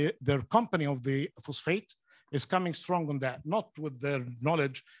that their company of the phosphate is coming strong on that, not with their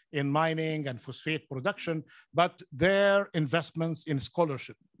knowledge in mining and phosphate production, but their investments in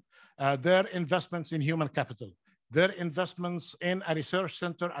scholarship, their investments in human capital, their investments in a research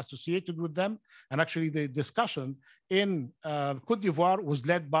center associated with them. And actually the discussion in Cote d'Ivoire was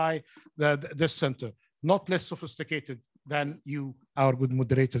led by this center, not less sophisticated than you, our good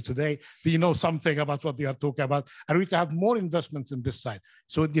moderator today. Do you know something about what they are talking about? And we need to have more investments in this side.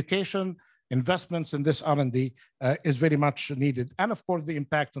 So education, investments in this R&D is very much needed. And of course, the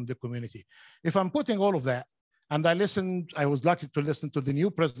impact on the community. If I'm putting all of that, and I was lucky to listen to the new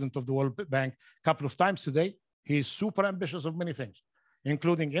president of the World Bank a couple of times today. He's super ambitious of many things,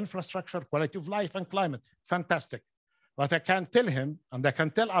 including infrastructure, quality of life, and climate. Fantastic. But I can tell him, and I can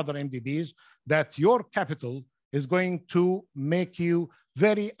tell other MDBs, that your capital is going to make you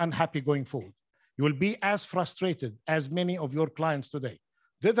very unhappy going forward. You will be as frustrated as many of your clients today.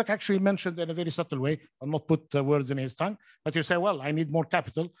 Vivek actually mentioned in a very subtle way, I'll not put words in his tongue, but you say, well, I need more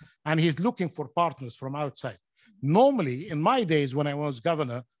capital, and he's looking for partners from outside. Normally, in my days when I was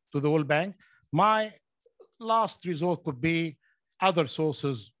governor to the World Bank, my last resort could be other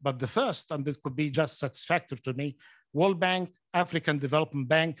sources, but the first, and this could be just satisfactory to me, World Bank, African Development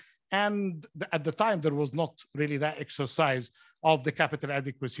Bank, and at the time, there was not really that exercise of the capital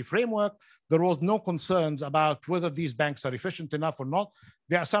adequacy framework. There was no concerns about whether these banks are efficient enough or not.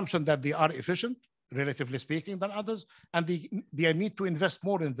 The assumption that they are efficient, relatively speaking, than others, and they need to invest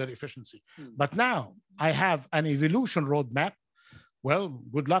more in their efficiency. But now I have an evolution roadmap. Well,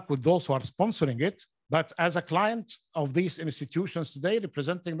 good luck with those who are sponsoring it. But as a client of these institutions today,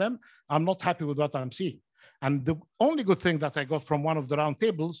 representing them, I'm not happy with what I'm seeing. And the only good thing that I got from one of the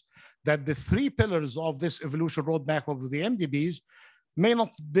roundtables, that the three pillars of this evolution roadmap of the MDBs may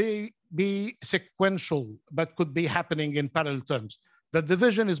not be sequential, but could be happening in parallel terms. That the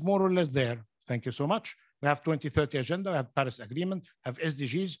vision is more or less there. Thank you so much. We have 2030 agenda, we have Paris Agreement, have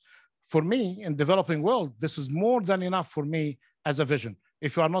SDGs. For me, in developing world, this is more than enough for me as a vision.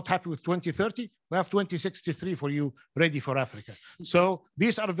 If you are not happy with 2030, we have 2063 for you, ready for Africa. So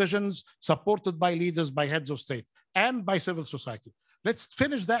these are visions supported by leaders, by heads of state, and by civil society. Let's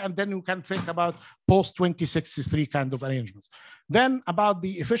finish that, and then we can think about post-2063 kind of arrangements. Then about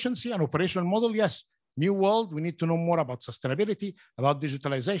the efficiency and operational model, yes, new world, we need to know more about sustainability, about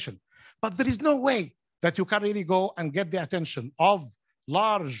digitalization. But there is no way that you can really go and get the attention of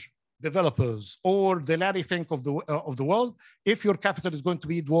large developers or the Larry Fink of the world if your capital is going to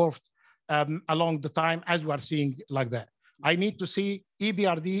be dwarfed along the time as we are seeing like that. I need to see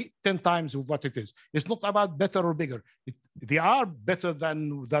EBRD 10 times of what it is. It's not about better or bigger. They are better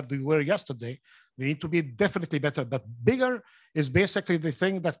than that they were yesterday. They need to be definitely better, but bigger is basically the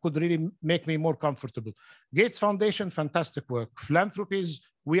thing that could really make me more comfortable. Gates Foundation, fantastic work. Philanthropies,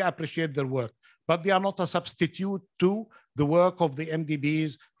 we appreciate their work, but they are not a substitute to the work of the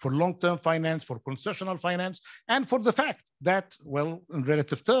MDBs for long-term finance, for concessional finance, and for the fact that, well, in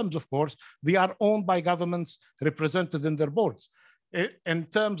relative terms, of course, they are owned by governments represented in their boards. In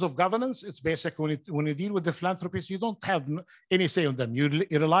terms of governance, it's basically when you deal with the philanthropies, you don't have any say on them. You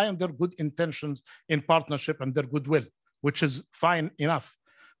rely on their good intentions in partnership and their goodwill, which is fine enough.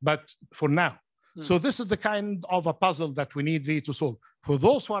 But for now, So this is the kind of a puzzle that we need really to solve. For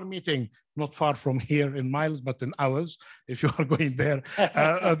those who are meeting not far from here in miles, but in hours, if you are going there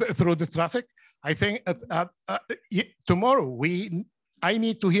through the traffic, I think tomorrow I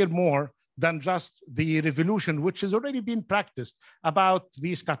need to hear more than just the revolution, which has already been practiced about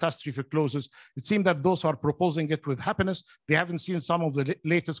these catastrophe clauses. It seems that those who are proposing it with happiness, they haven't seen some of the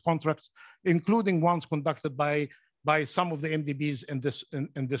latest contracts, including ones conducted by some of the MDBs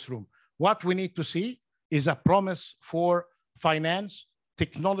in this room. What we need to see is a promise for finance,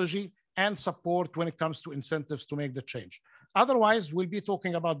 technology, and support when it comes to incentives to make the change. Otherwise, we'll be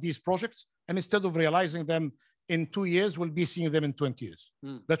talking about these projects, and instead of realizing them in 2 years, we'll be seeing them in 20 years.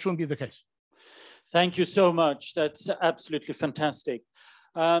 That shouldn't be the case. Thank you so much. That's absolutely fantastic.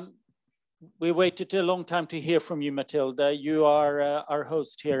 We waited a long time to hear from you, Matilda. You are our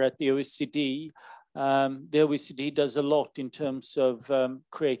host here at the OECD. The OECD does a lot in terms of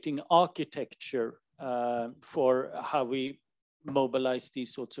creating architecture for how we mobilize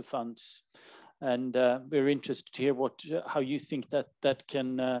these sorts of funds. And we're interested to hear how you think that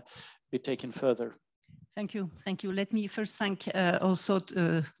can be taken further. Thank you. Thank you. Let me first thank also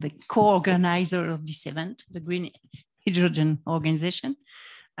the co-organizer of this event, the Green Hydrogen Organization.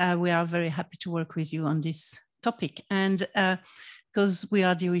 We are very happy to work with you on this topic. And because we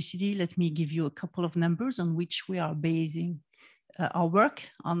are the OECD, let me give you a couple of numbers on which we are basing our work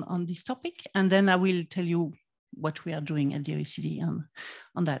on this topic. And then I will tell you what we are doing at the OECD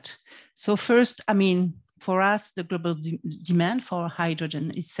on that. So first, I mean, for us, the global demand for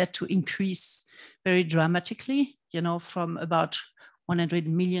hydrogen is set to increase very dramatically, from about 100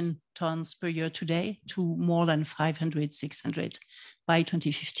 million tons per year today to more than 500, 600 by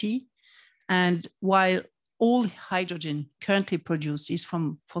 2050. And while all hydrogen currently produced is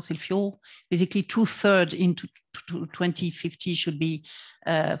from fossil fuel, basically 2/3 into 2050 should be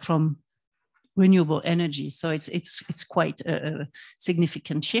from renewable energy. So it's quite a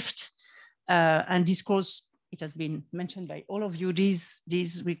significant shift. And this course, it has been mentioned by all of you,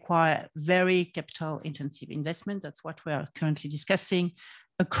 these require very capital intensive investment. That's what we are currently discussing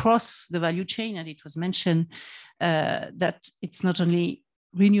across the value chain. And it was mentioned that it's not only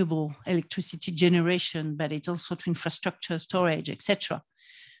renewable electricity generation, but it's also to infrastructure, storage, etc.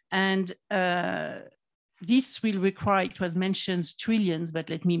 And this will require, it was mentioned trillions, but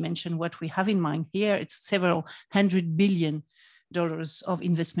let me mention what we have in mind here. It's several $100 billion of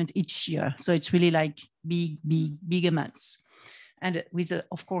investment each year. So it's really like big amounts. And with,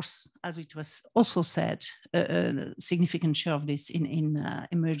 of course, as it was also said, a significant share of this in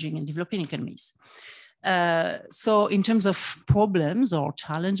emerging and developing economies. So in terms of problems or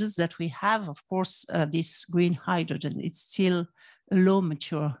challenges that we have, of course, this green hydrogen, it's still a low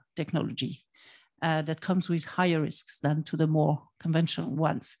mature technology that comes with higher risks than to the more conventional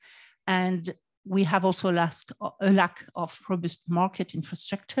ones. And we have also a lack of robust market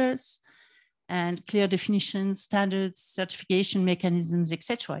infrastructures and clear definitions, standards, certification mechanisms,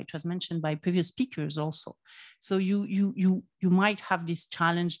 etc. It was mentioned by previous speakers also. So you might have this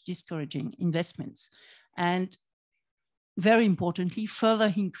challenge discouraging investments. And very importantly,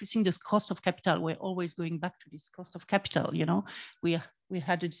 further increasing this cost of capital. We're always going back to this cost of capital, We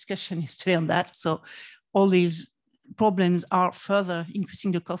had a discussion yesterday on that. So all these problems are further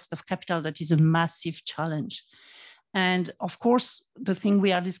increasing the cost of capital. That is a massive challenge. And of course, the thing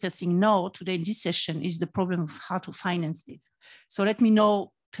we are discussing now today in this session is the problem of how to finance it. So let me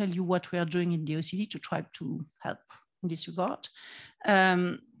now tell you what we are doing in the OECD to try to help in this regard.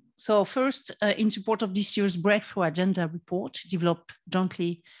 So first, in support of this year's Breakthrough Agenda report developed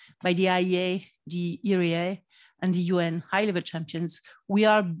jointly by the IEA, the ERA, and the UN high-level champions, we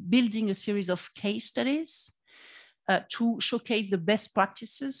are building a series of case studies to showcase the best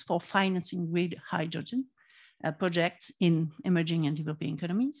practices for financing green hydrogen projects in emerging and developing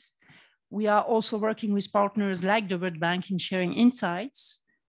economies. We are also working with partners like the World Bank in sharing insights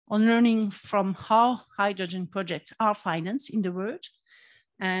on learning from how hydrogen projects are financed in the world.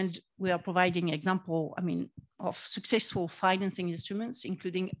 And we are providing example, of successful financing instruments,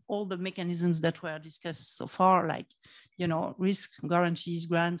 including all the mechanisms that were discussed so far, like, risk guarantees,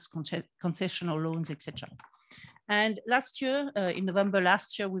 grants, concessional loans, etc. And last year, in November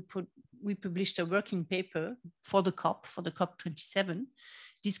last year, we published a working paper for the COP27,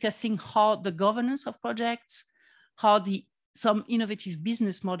 discussing how the governance of projects, how some innovative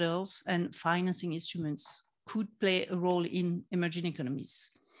business models and financing instruments could play a role in emerging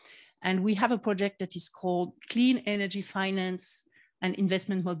economies. And we have a project that is called Clean Energy Finance and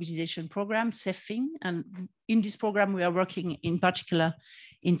Investment Mobilisation Program, CEFIM. And in this program, we are working in particular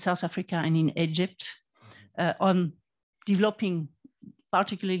in South Africa and in Egypt on developing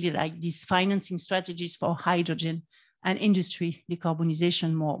particularly like these financing strategies for hydrogen and industry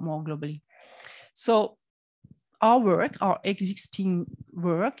decarbonization more globally. So our existing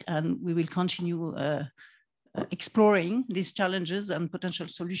work, and we will continue exploring these challenges and potential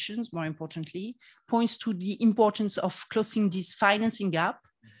solutions, more importantly, points to the importance of closing this financing gap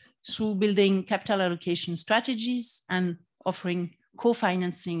through building capital allocation strategies and offering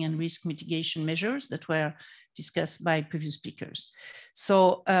co-financing and risk mitigation measures that were discussed by previous speakers.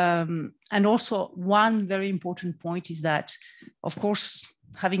 So, and also one very important point is that, of course,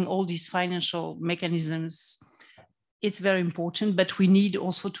 having all these financial mechanisms, it's very important, but we need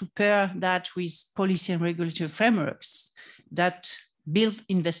also to pair that with policy and regulatory frameworks that build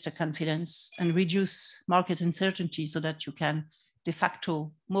investor confidence and reduce market uncertainty so that you can de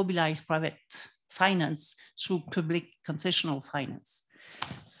facto mobilize private finance through public concessional finance.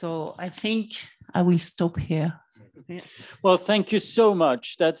 So I think I will stop here. Yeah. Well, thank you so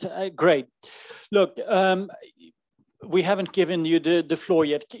much. That's great. Look, we haven't given you the floor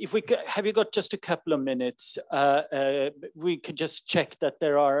yet. If we could, have you got just a couple of minutes? We could just check that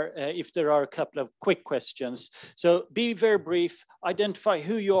there are, if there are a couple of quick questions. So be very brief, identify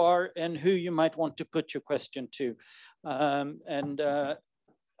who you are and who you might want to put your question to. I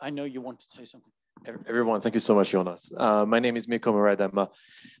know you want to say something. Everyone, thank you so much, Jonas. My name is Miko Murad. I'm a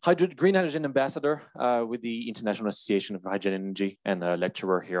green hydrogen ambassador with the International Association of Hydrogen Energy and a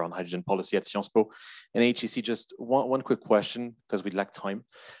lecturer here on hydrogen policy at Sciences Po. And HEC, just one quick question, because we'd lack time.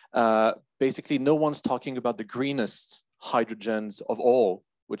 Basically, no one's talking about the greenest hydrogens of all,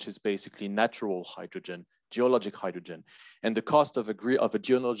 which is basically natural hydrogen, geologic hydrogen. And the cost of a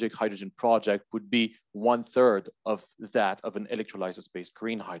geologic hydrogen project would be 1/3 of that of an electrolysis-based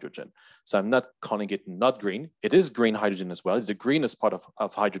green hydrogen. So I'm not calling it not green. It is green hydrogen as well. It's the greenest part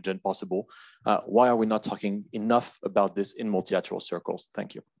of hydrogen possible. Why are we not talking enough about this in multilateral circles?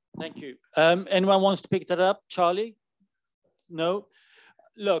 Thank you. Thank you. Anyone wants to pick that up? Charlie? No?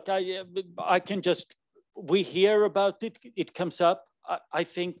 Look, I can just, we hear about it, it comes up. I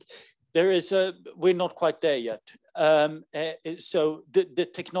think there is we're not quite there yet. So the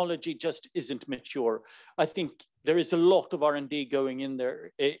technology just isn't mature. I think there is a lot of R&D going in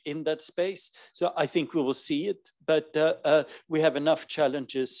there in that space. So I think we will see it, but we have enough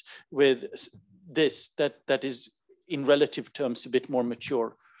challenges with this that is in relative terms a bit more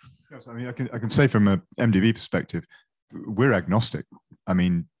mature. Yes, I mean, I can say from a MDB perspective, we're agnostic. I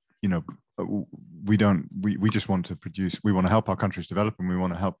mean, you know, we just want to produce, we want to help our countries develop and we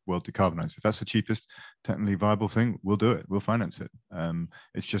want to help world decarbonize. If that's the cheapest technically viable thing, we'll do it, we'll finance it.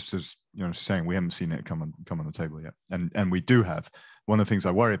 It's just, as you know, saying, we haven't seen it come on the table yet. And we do have, one of the things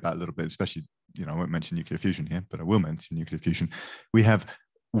I worry about a little bit, especially, you know, I won't mention nuclear fusion here, but I will mention nuclear fusion. We have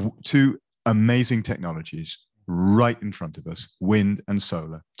two amazing technologies right in front of us, wind and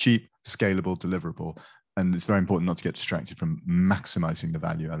solar, cheap, scalable, deliverable. And it's very important not to get distracted from maximizing the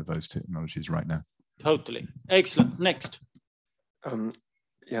value out of those technologies right now. Totally. Excellent. Next.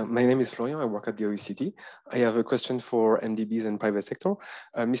 Yeah, my name is Florian. I work at the OECD. I have a question for MDBs and private sector.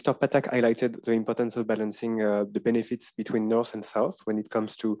 Mr. Patak highlighted the importance of balancing the benefits between North and South when it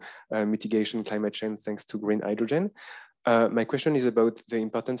comes to mitigation climate change thanks to green hydrogen. My question is about the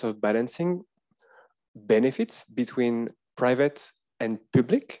importance of balancing benefits between private and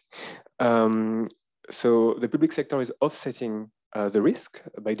public. So the public sector is offsetting the risk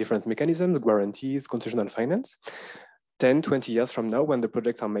by different mechanisms, guarantees, concessional finance. 10, 20 years from now, when the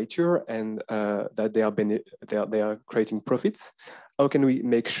projects are mature and that they are creating profits, how can we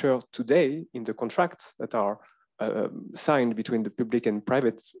make sure today in the contracts that are signed between the public and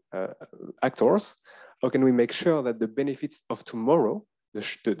private actors, how can we make sure that the benefits of tomorrow,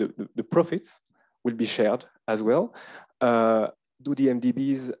 the profits, will be shared as well? Do the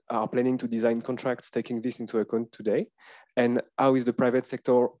MDBs are planning to design contracts taking this into account today? And how is the private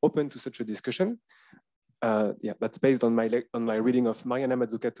sector open to such a discussion? Yeah, that's based on my reading of Mariana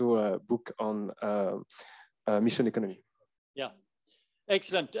Mazzucato book on mission economy. Yeah,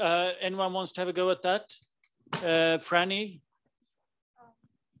 excellent. Anyone wants to have a go at that? Franny?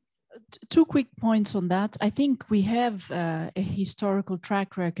 Two quick points on that. I think we have a historical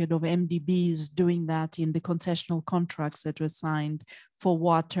track record of MDBs doing that in the concessional contracts that were signed for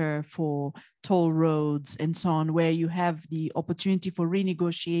water, for toll roads, and so on, where you have the opportunity for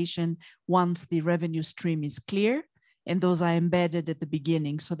renegotiation once the revenue stream is clear. And those are embedded at the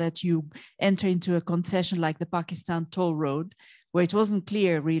beginning so that you enter into a concession like the Pakistan toll road, where it wasn't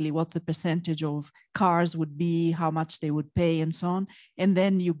clear really what the percentage of cars would be, how much they would pay and so on. And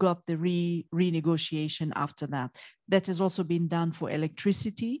then you got the renegotiation after that. That has also been done for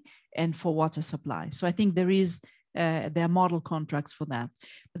electricity and for water supply. So I think there is there are model contracts for that.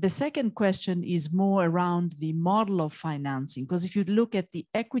 But the second question is more around the model of financing, because if you look at the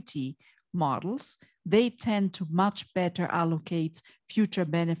equity models, they tend to much better allocate future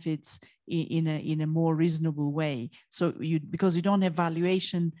benefits in a more reasonable way. So because you don't have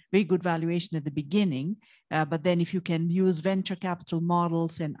valuation, very good valuation at the beginning, but then if you can use venture capital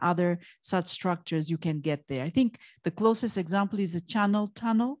models and other such structures, you can get there. I think the closest example is the Channel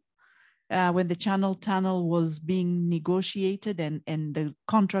Tunnel. When the Channel Tunnel was being negotiated and the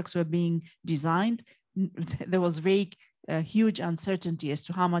contracts were being designed, there was very huge uncertainty as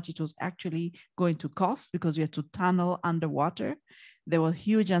to how much it was actually going to cost, because we had to tunnel underwater. There was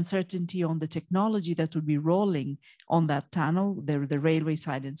huge uncertainty on the technology that would be rolling on that tunnel, the railway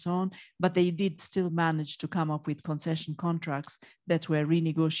side and so on, but they did still manage to come up with concession contracts that were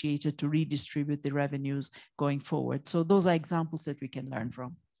renegotiated to redistribute the revenues going forward. So those are examples that we can learn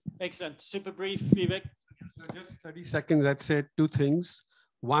from. Excellent. Super brief, Vivek. So just 30 seconds, I'd say two things.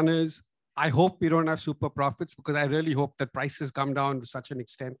 One is, I hope we don't have super profits, because I really hope that prices come down to such an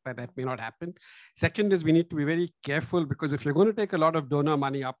extent that that may not happen. Second is, we need to be very careful, because if you're going to take a lot of donor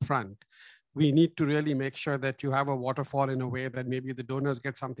money up front, we need to really make sure that you have a waterfall in a way that maybe the donors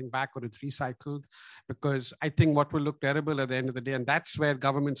get something back or it's recycled, because I think what will look terrible at the end of the day, and that's where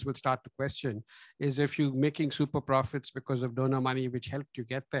governments will start to question, is if you're making super profits because of donor money, which helped you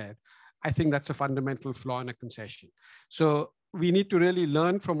get there, I think that's a fundamental flaw in a concession. So we need to really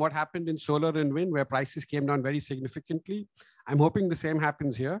learn from what happened in solar and wind, where prices came down very significantly. I'm hoping the same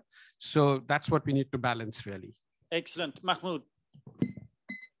happens here. So that's what we need to balance, really. Excellent. Mahmoud.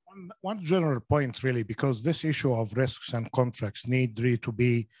 One general point, really, because this issue of risks and contracts need really to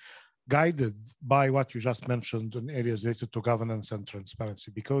be guided by what you just mentioned in areas related to governance and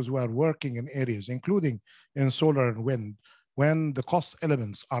transparency, because we are working in areas, including in solar and wind, when the cost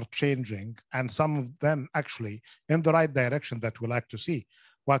elements are changing, and some of them actually in the right direction that we like to see.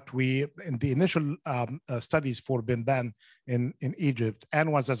 What we, in the initial studies for Benban in Egypt, and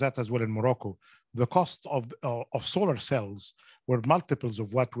Ouazzazate as well in Morocco, the cost of solar cells were multiples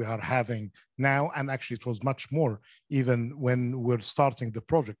of what we are having now, and actually it was much more even when we're starting the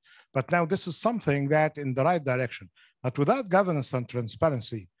project. But now this is something that in the right direction. But without governance and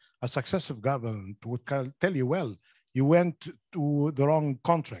transparency, a successive government would tell you, well, you went to the wrong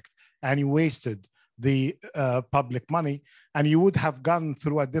contract and you wasted the public money, and you would have gone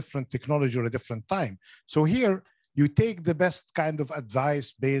through a different technology or a different time. So here, you take the best kind of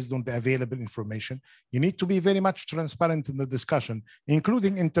advice based on the available information. You need to be very much transparent in the discussion,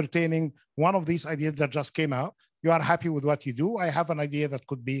 including entertaining one of these ideas that just came out. You are happy with what you do. I have an idea that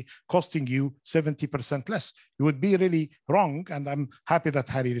could be costing you 70% less. You would be really wrong. And I'm happy that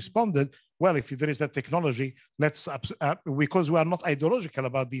Harry responded, well, if there is that technology, let's, because we are not ideological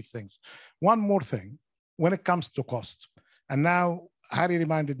about these things. One more thing, when it comes to cost, and now Harry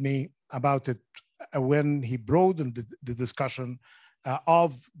reminded me about it when he broadened the discussion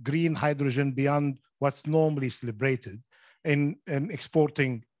of green hydrogen beyond what's normally celebrated in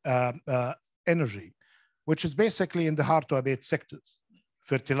exporting energy, which is basically in the hard-to-abate sectors,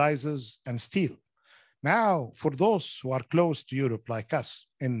 fertilizers and steel. Now, for those who are close to Europe, like us,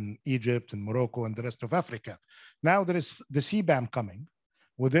 in Egypt and Morocco and the rest of Africa, now there is the CBAM coming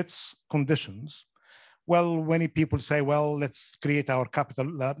with its conditions. Well, many people say, well, let's create our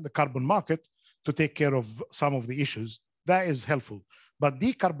the carbon market to take care of some of the issues. That is helpful. But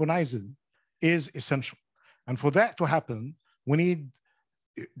decarbonizing is essential. And for that to happen, we need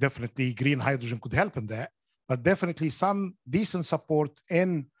definitely green hydrogen could help in that, but definitely some decent support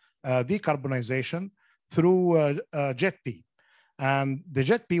in decarbonization through JETP. And the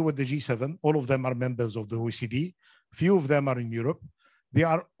JETP with the G7, all of them are members of the OECD. Few of them are in Europe. They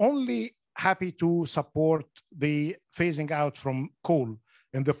are only happy to support the phasing out from coal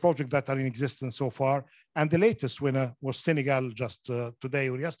in the projects that are in existence so far. And the latest winner was Senegal just today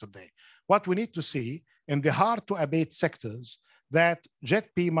or yesterday. What we need to see in the hard-to-abate sectors, that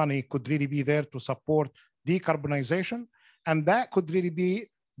JETP money could really be there to support decarbonization, and that could really be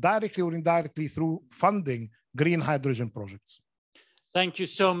directly or indirectly through funding green hydrogen projects. Thank you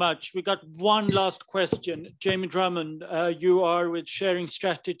so much. We got one last question. Jamie Drummond, you are with Sharing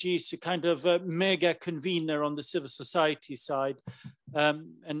Strategies, a kind of a mega convener on the civil society side,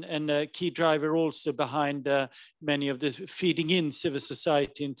 and a key driver also behind many of the feeding in civil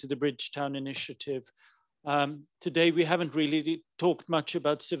society into the Bridgetown Initiative. Today, we haven't really talked much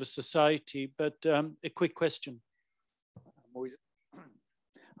about civil society, but a quick question.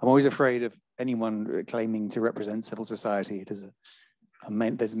 I'm always afraid of anyone claiming to represent civil society.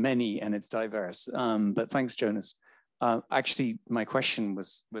 There's many and it's diverse, but thanks, Jonas. Actually, my question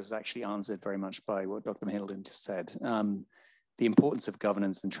was actually answered very much by what Dr. Mahilden just said. The importance of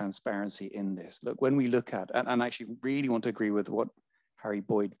governance and transparency in this. Look, when we look at, and I actually really want to agree with what Harry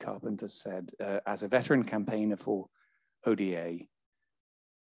Boyd Carpenter said, as a veteran campaigner for ODA,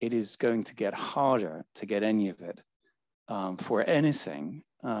 it is going to get harder to get any of it for anything.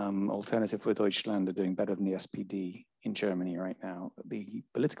 Alternative for Deutschland are doing better than the SPD in Germany right now. The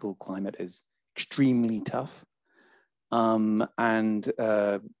political climate is extremely tough. So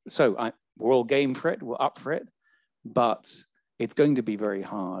we're all game for it, we're up for it, but it's going to be very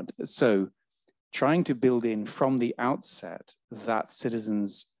hard. So trying to build in from the outset that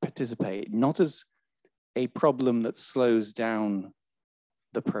citizens participate, not as a problem that slows down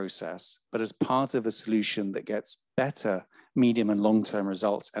the process, but as part of a solution that gets better medium and long-term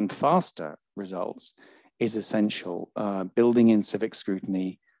results and faster results is essential. Building in civic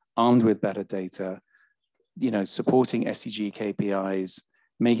scrutiny, armed with better data, supporting SDG KPIs,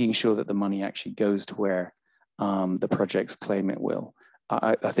 making sure that the money actually goes to where the projects claim it will,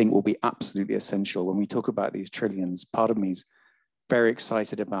 I think will be absolutely essential. When we talk about these trillions, part of me is very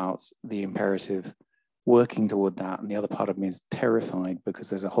excited about the imperative working toward that. And the other part of me is terrified because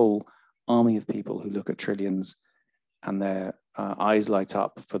there's a whole army of people who look at trillions and their eyes light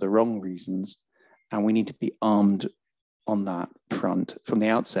up for the wrong reasons. And we need to be armed on that front from the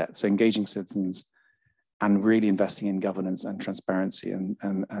outset. So engaging citizens and really investing in governance and transparency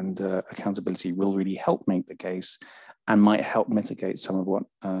and accountability will really help make the case and might help mitigate some of what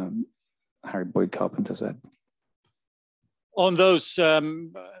Harry Boyd Carpenter said. On those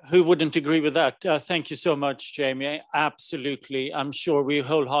who wouldn't agree with that, thank you so much, Jamie. Absolutely, I'm sure we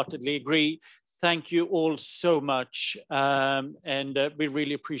wholeheartedly agree. Thank you all so much. And we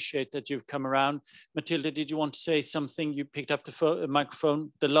really appreciate that you've come around. Matilda, did you want to say something? You picked up the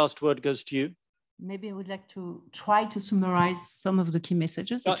microphone. The last word goes to you. Maybe I would like to try to summarize some of the key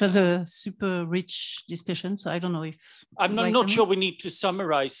messages. It was a super rich discussion, so I don't know if... I'm not sure we need to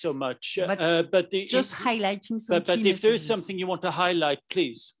summarize so much, but just highlighting some key if messages. there is something you want to highlight,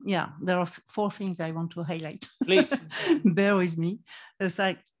 please. Yeah, there are 4 things I want to highlight. Please. Bear with me. It's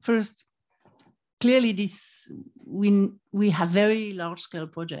like, first, clearly we have very large-scale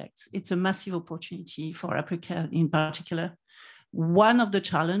projects. It's a massive opportunity for Africa in particular. One of the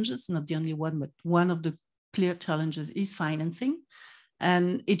challenges, not the only one, but one of the clear challenges is financing.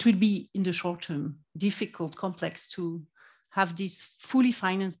 And it will be in the short term difficult, complex to have this fully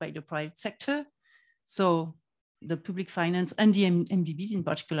financed by the private sector. So the public finance and the MDBs in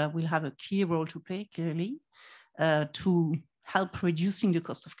particular will have a key role to play clearly to help reducing the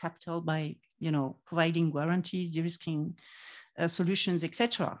cost of capital by providing guarantees, de-risking solutions,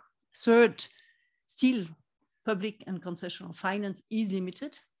 etc. Third, still public and concessional finance is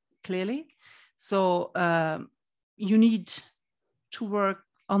limited, clearly. So you need to work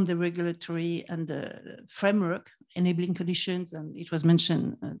on the regulatory and the framework, enabling conditions, and it was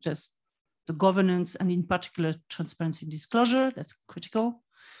mentioned just the governance and in particular transparency and disclosure, that's critical.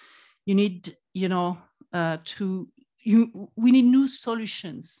 You need, we need new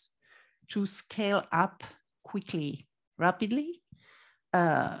solutions to scale up quickly, rapidly.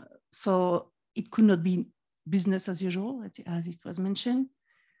 So it could not be business as usual, as it was mentioned.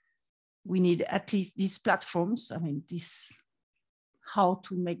 We need at least these platforms, how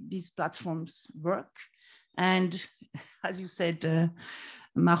to make these platforms work. And as you said,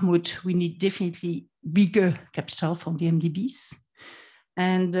 Mahmoud, we need definitely bigger capital from the MDBs.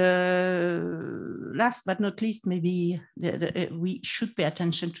 And last but not least, maybe we should pay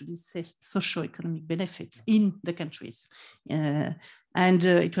attention to these socio-economic benefits in the countries. And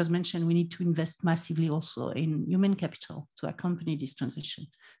it was mentioned we need to invest massively also in human capital to accompany this transition.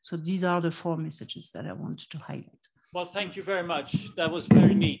 So these are the 4 messages that I wanted to highlight. Well, thank you very much. That was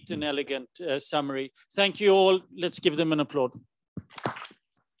very neat and elegant summary. Thank you all. Let's give them an applause.